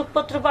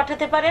অভিযোগপত্র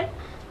পাঠাতে পারেন,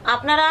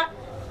 আপনারা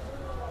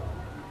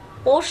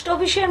পোস্ট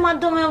অফিসের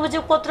মাধ্যমে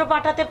অভিযোগপত্র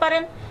পাঠাতে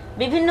পারেন,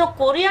 বিভিন্ন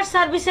কোরিয়ার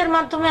সার্ভিসের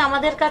মাধ্যমে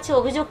আমাদের কাছে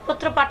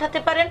অভিযোগপত্র পাঠাতে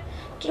পারেন,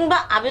 কিংবা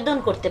আবেদন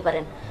করতে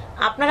পারেন।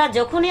 আপনারা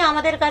যখনই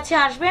আমাদের কাছে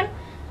আসবেন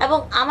এবং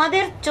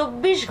আমাদের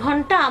 24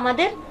 ঘন্টা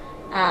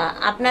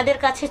আপনাদের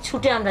কাছে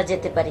ছুটে আমরা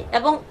যেতে পারি,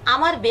 এবং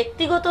আমার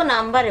ব্যক্তিগত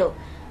নাম্বারেও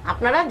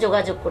আপনারা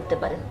যোগাযোগ করতে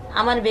পারেন।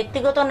 আমার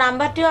ব্যক্তিগত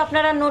নাম্বারটিও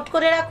আপনারা নোট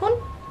করে রাখুন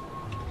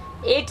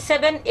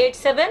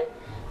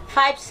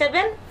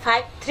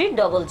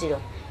 8787575300।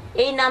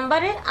 এই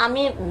নাম্বারে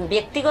আমি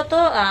ব্যক্তিগত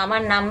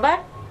আমার নাম্বার,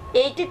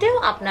 এইটিতেও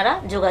আপনারা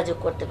যোগাযোগ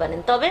করতে পারেন।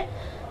 তবে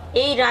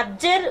এই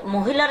রাজ্যের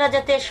মহিলারা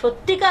যাতে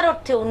সত্যিকার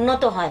অর্থে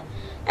উন্নত হয়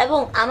এবং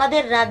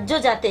আমাদের রাজ্য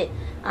যাতে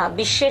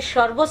বিশ্বের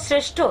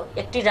সর্বশ্রেষ্ঠ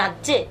একটি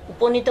রাজ্যে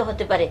উপনীত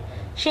হতে পারে।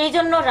 সেই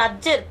জন্য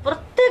রাজ্যের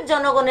প্রত্যেক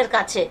জনগণের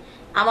কাছে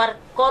আমার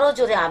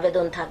করজোরে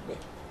আবেদন থাকবে।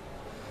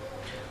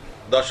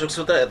 দর্শক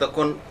শ্রোতা,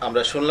 এতক্ষণ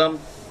আমরা শুনলাম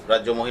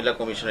রাজ্য মহিলা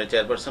কমিশনের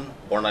চেয়ারপারসন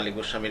বর্ণালী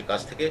গোস্বামীর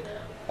কাছ থেকে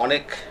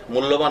অনেক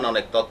মূল্যবান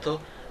অনেক তথ্য,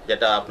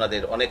 যেটা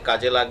আপনাদের অনেক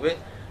কাজে লাগবে।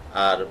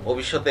 আর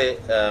ভবিষ্যতে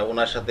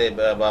ওনার সাথে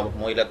বা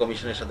মহিলা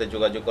কমিশনের সাথে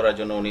যোগাযোগ করার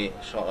জন্য উনি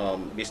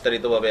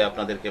বিস্তারিতভাবে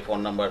আপনাদেরকে ফোন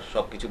নাম্বার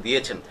সব কিছু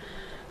দিয়েছেন।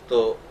 তো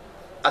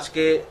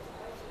আজকে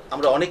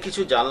আমরা অনেক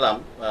কিছু জানলাম,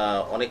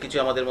 অনেক কিছু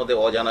আমাদের মধ্যে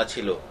অজানা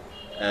ছিল।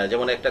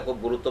 যেমন একটা খুব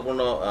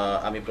গুরুত্বপূর্ণ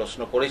আমি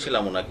প্রশ্ন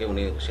করেছিলাম ওনাকে,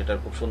 উনি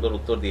সেটার খুব সুন্দর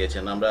উত্তর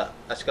দিয়েছেন। আমরা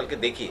আজকালকে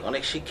দেখি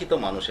অনেক শিক্ষিত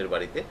মানুষের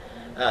বাড়িতে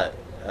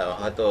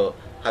হয়তো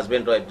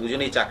হাজব্যান্ড ওয়াইফ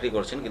দুজনেই চাকরি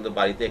করছেন, কিন্তু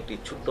বাড়িতে একটি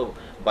ছোট্ট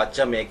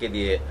বাচ্চা মেয়েকে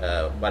দিয়ে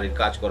বাড়ির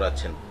কাজ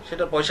করাচ্ছেন,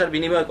 সেটা পয়সার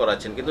বিনিময়ে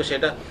করাচ্ছেন, কিন্তু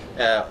সেটা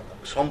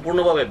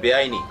সম্পূর্ণভাবে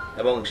বেআইনি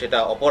এবং সেটা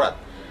অপরাধ।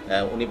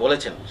 উনি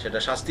বলেছেন সেটা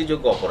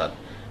শাস্তিযোগ্য অপরাধ।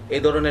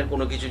 এই ধরনের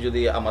কোনো কিছু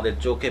যদি আমাদের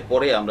চোখে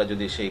পড়ে, আমরা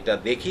যদি সেইটা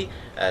দেখি,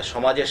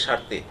 সমাজের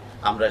স্বার্থে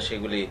আমরা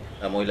সেগুলি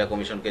মহিলা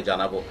কমিশনকে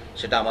জানাবো।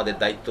 সেটা আমাদের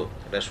দায়িত্ব,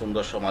 একটা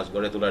সুন্দর সমাজ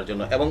গড়ে তোলার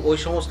জন্য। এবং ওই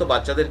সমস্ত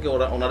বাচ্চাদেরকে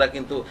ওনারা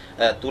কিন্তু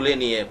তুলে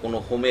নিয়ে কোনো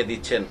হোমে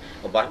দিচ্ছেন,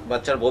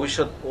 বাচ্চার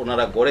ভবিষ্যৎ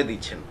ওনারা গড়ে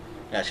দিচ্ছেন।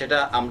 সেটা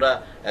আমরা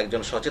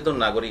একজন সচেতন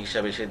নাগরিক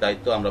হিসাবে সেই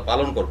দায়িত্ব আমরা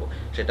পালন করব।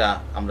 সেটা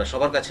আমরা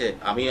সবার কাছে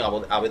আমি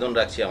আবেদন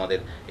রাখছি আমাদের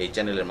এই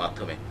চ্যানেলের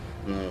মাধ্যমে।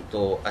 তো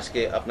আজকে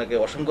আপনাকে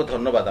অসংখ্য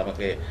ধন্যবাদ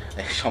আমাকে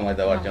সময়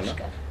দেওয়ার জন্য।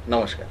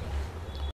 নমস্কার।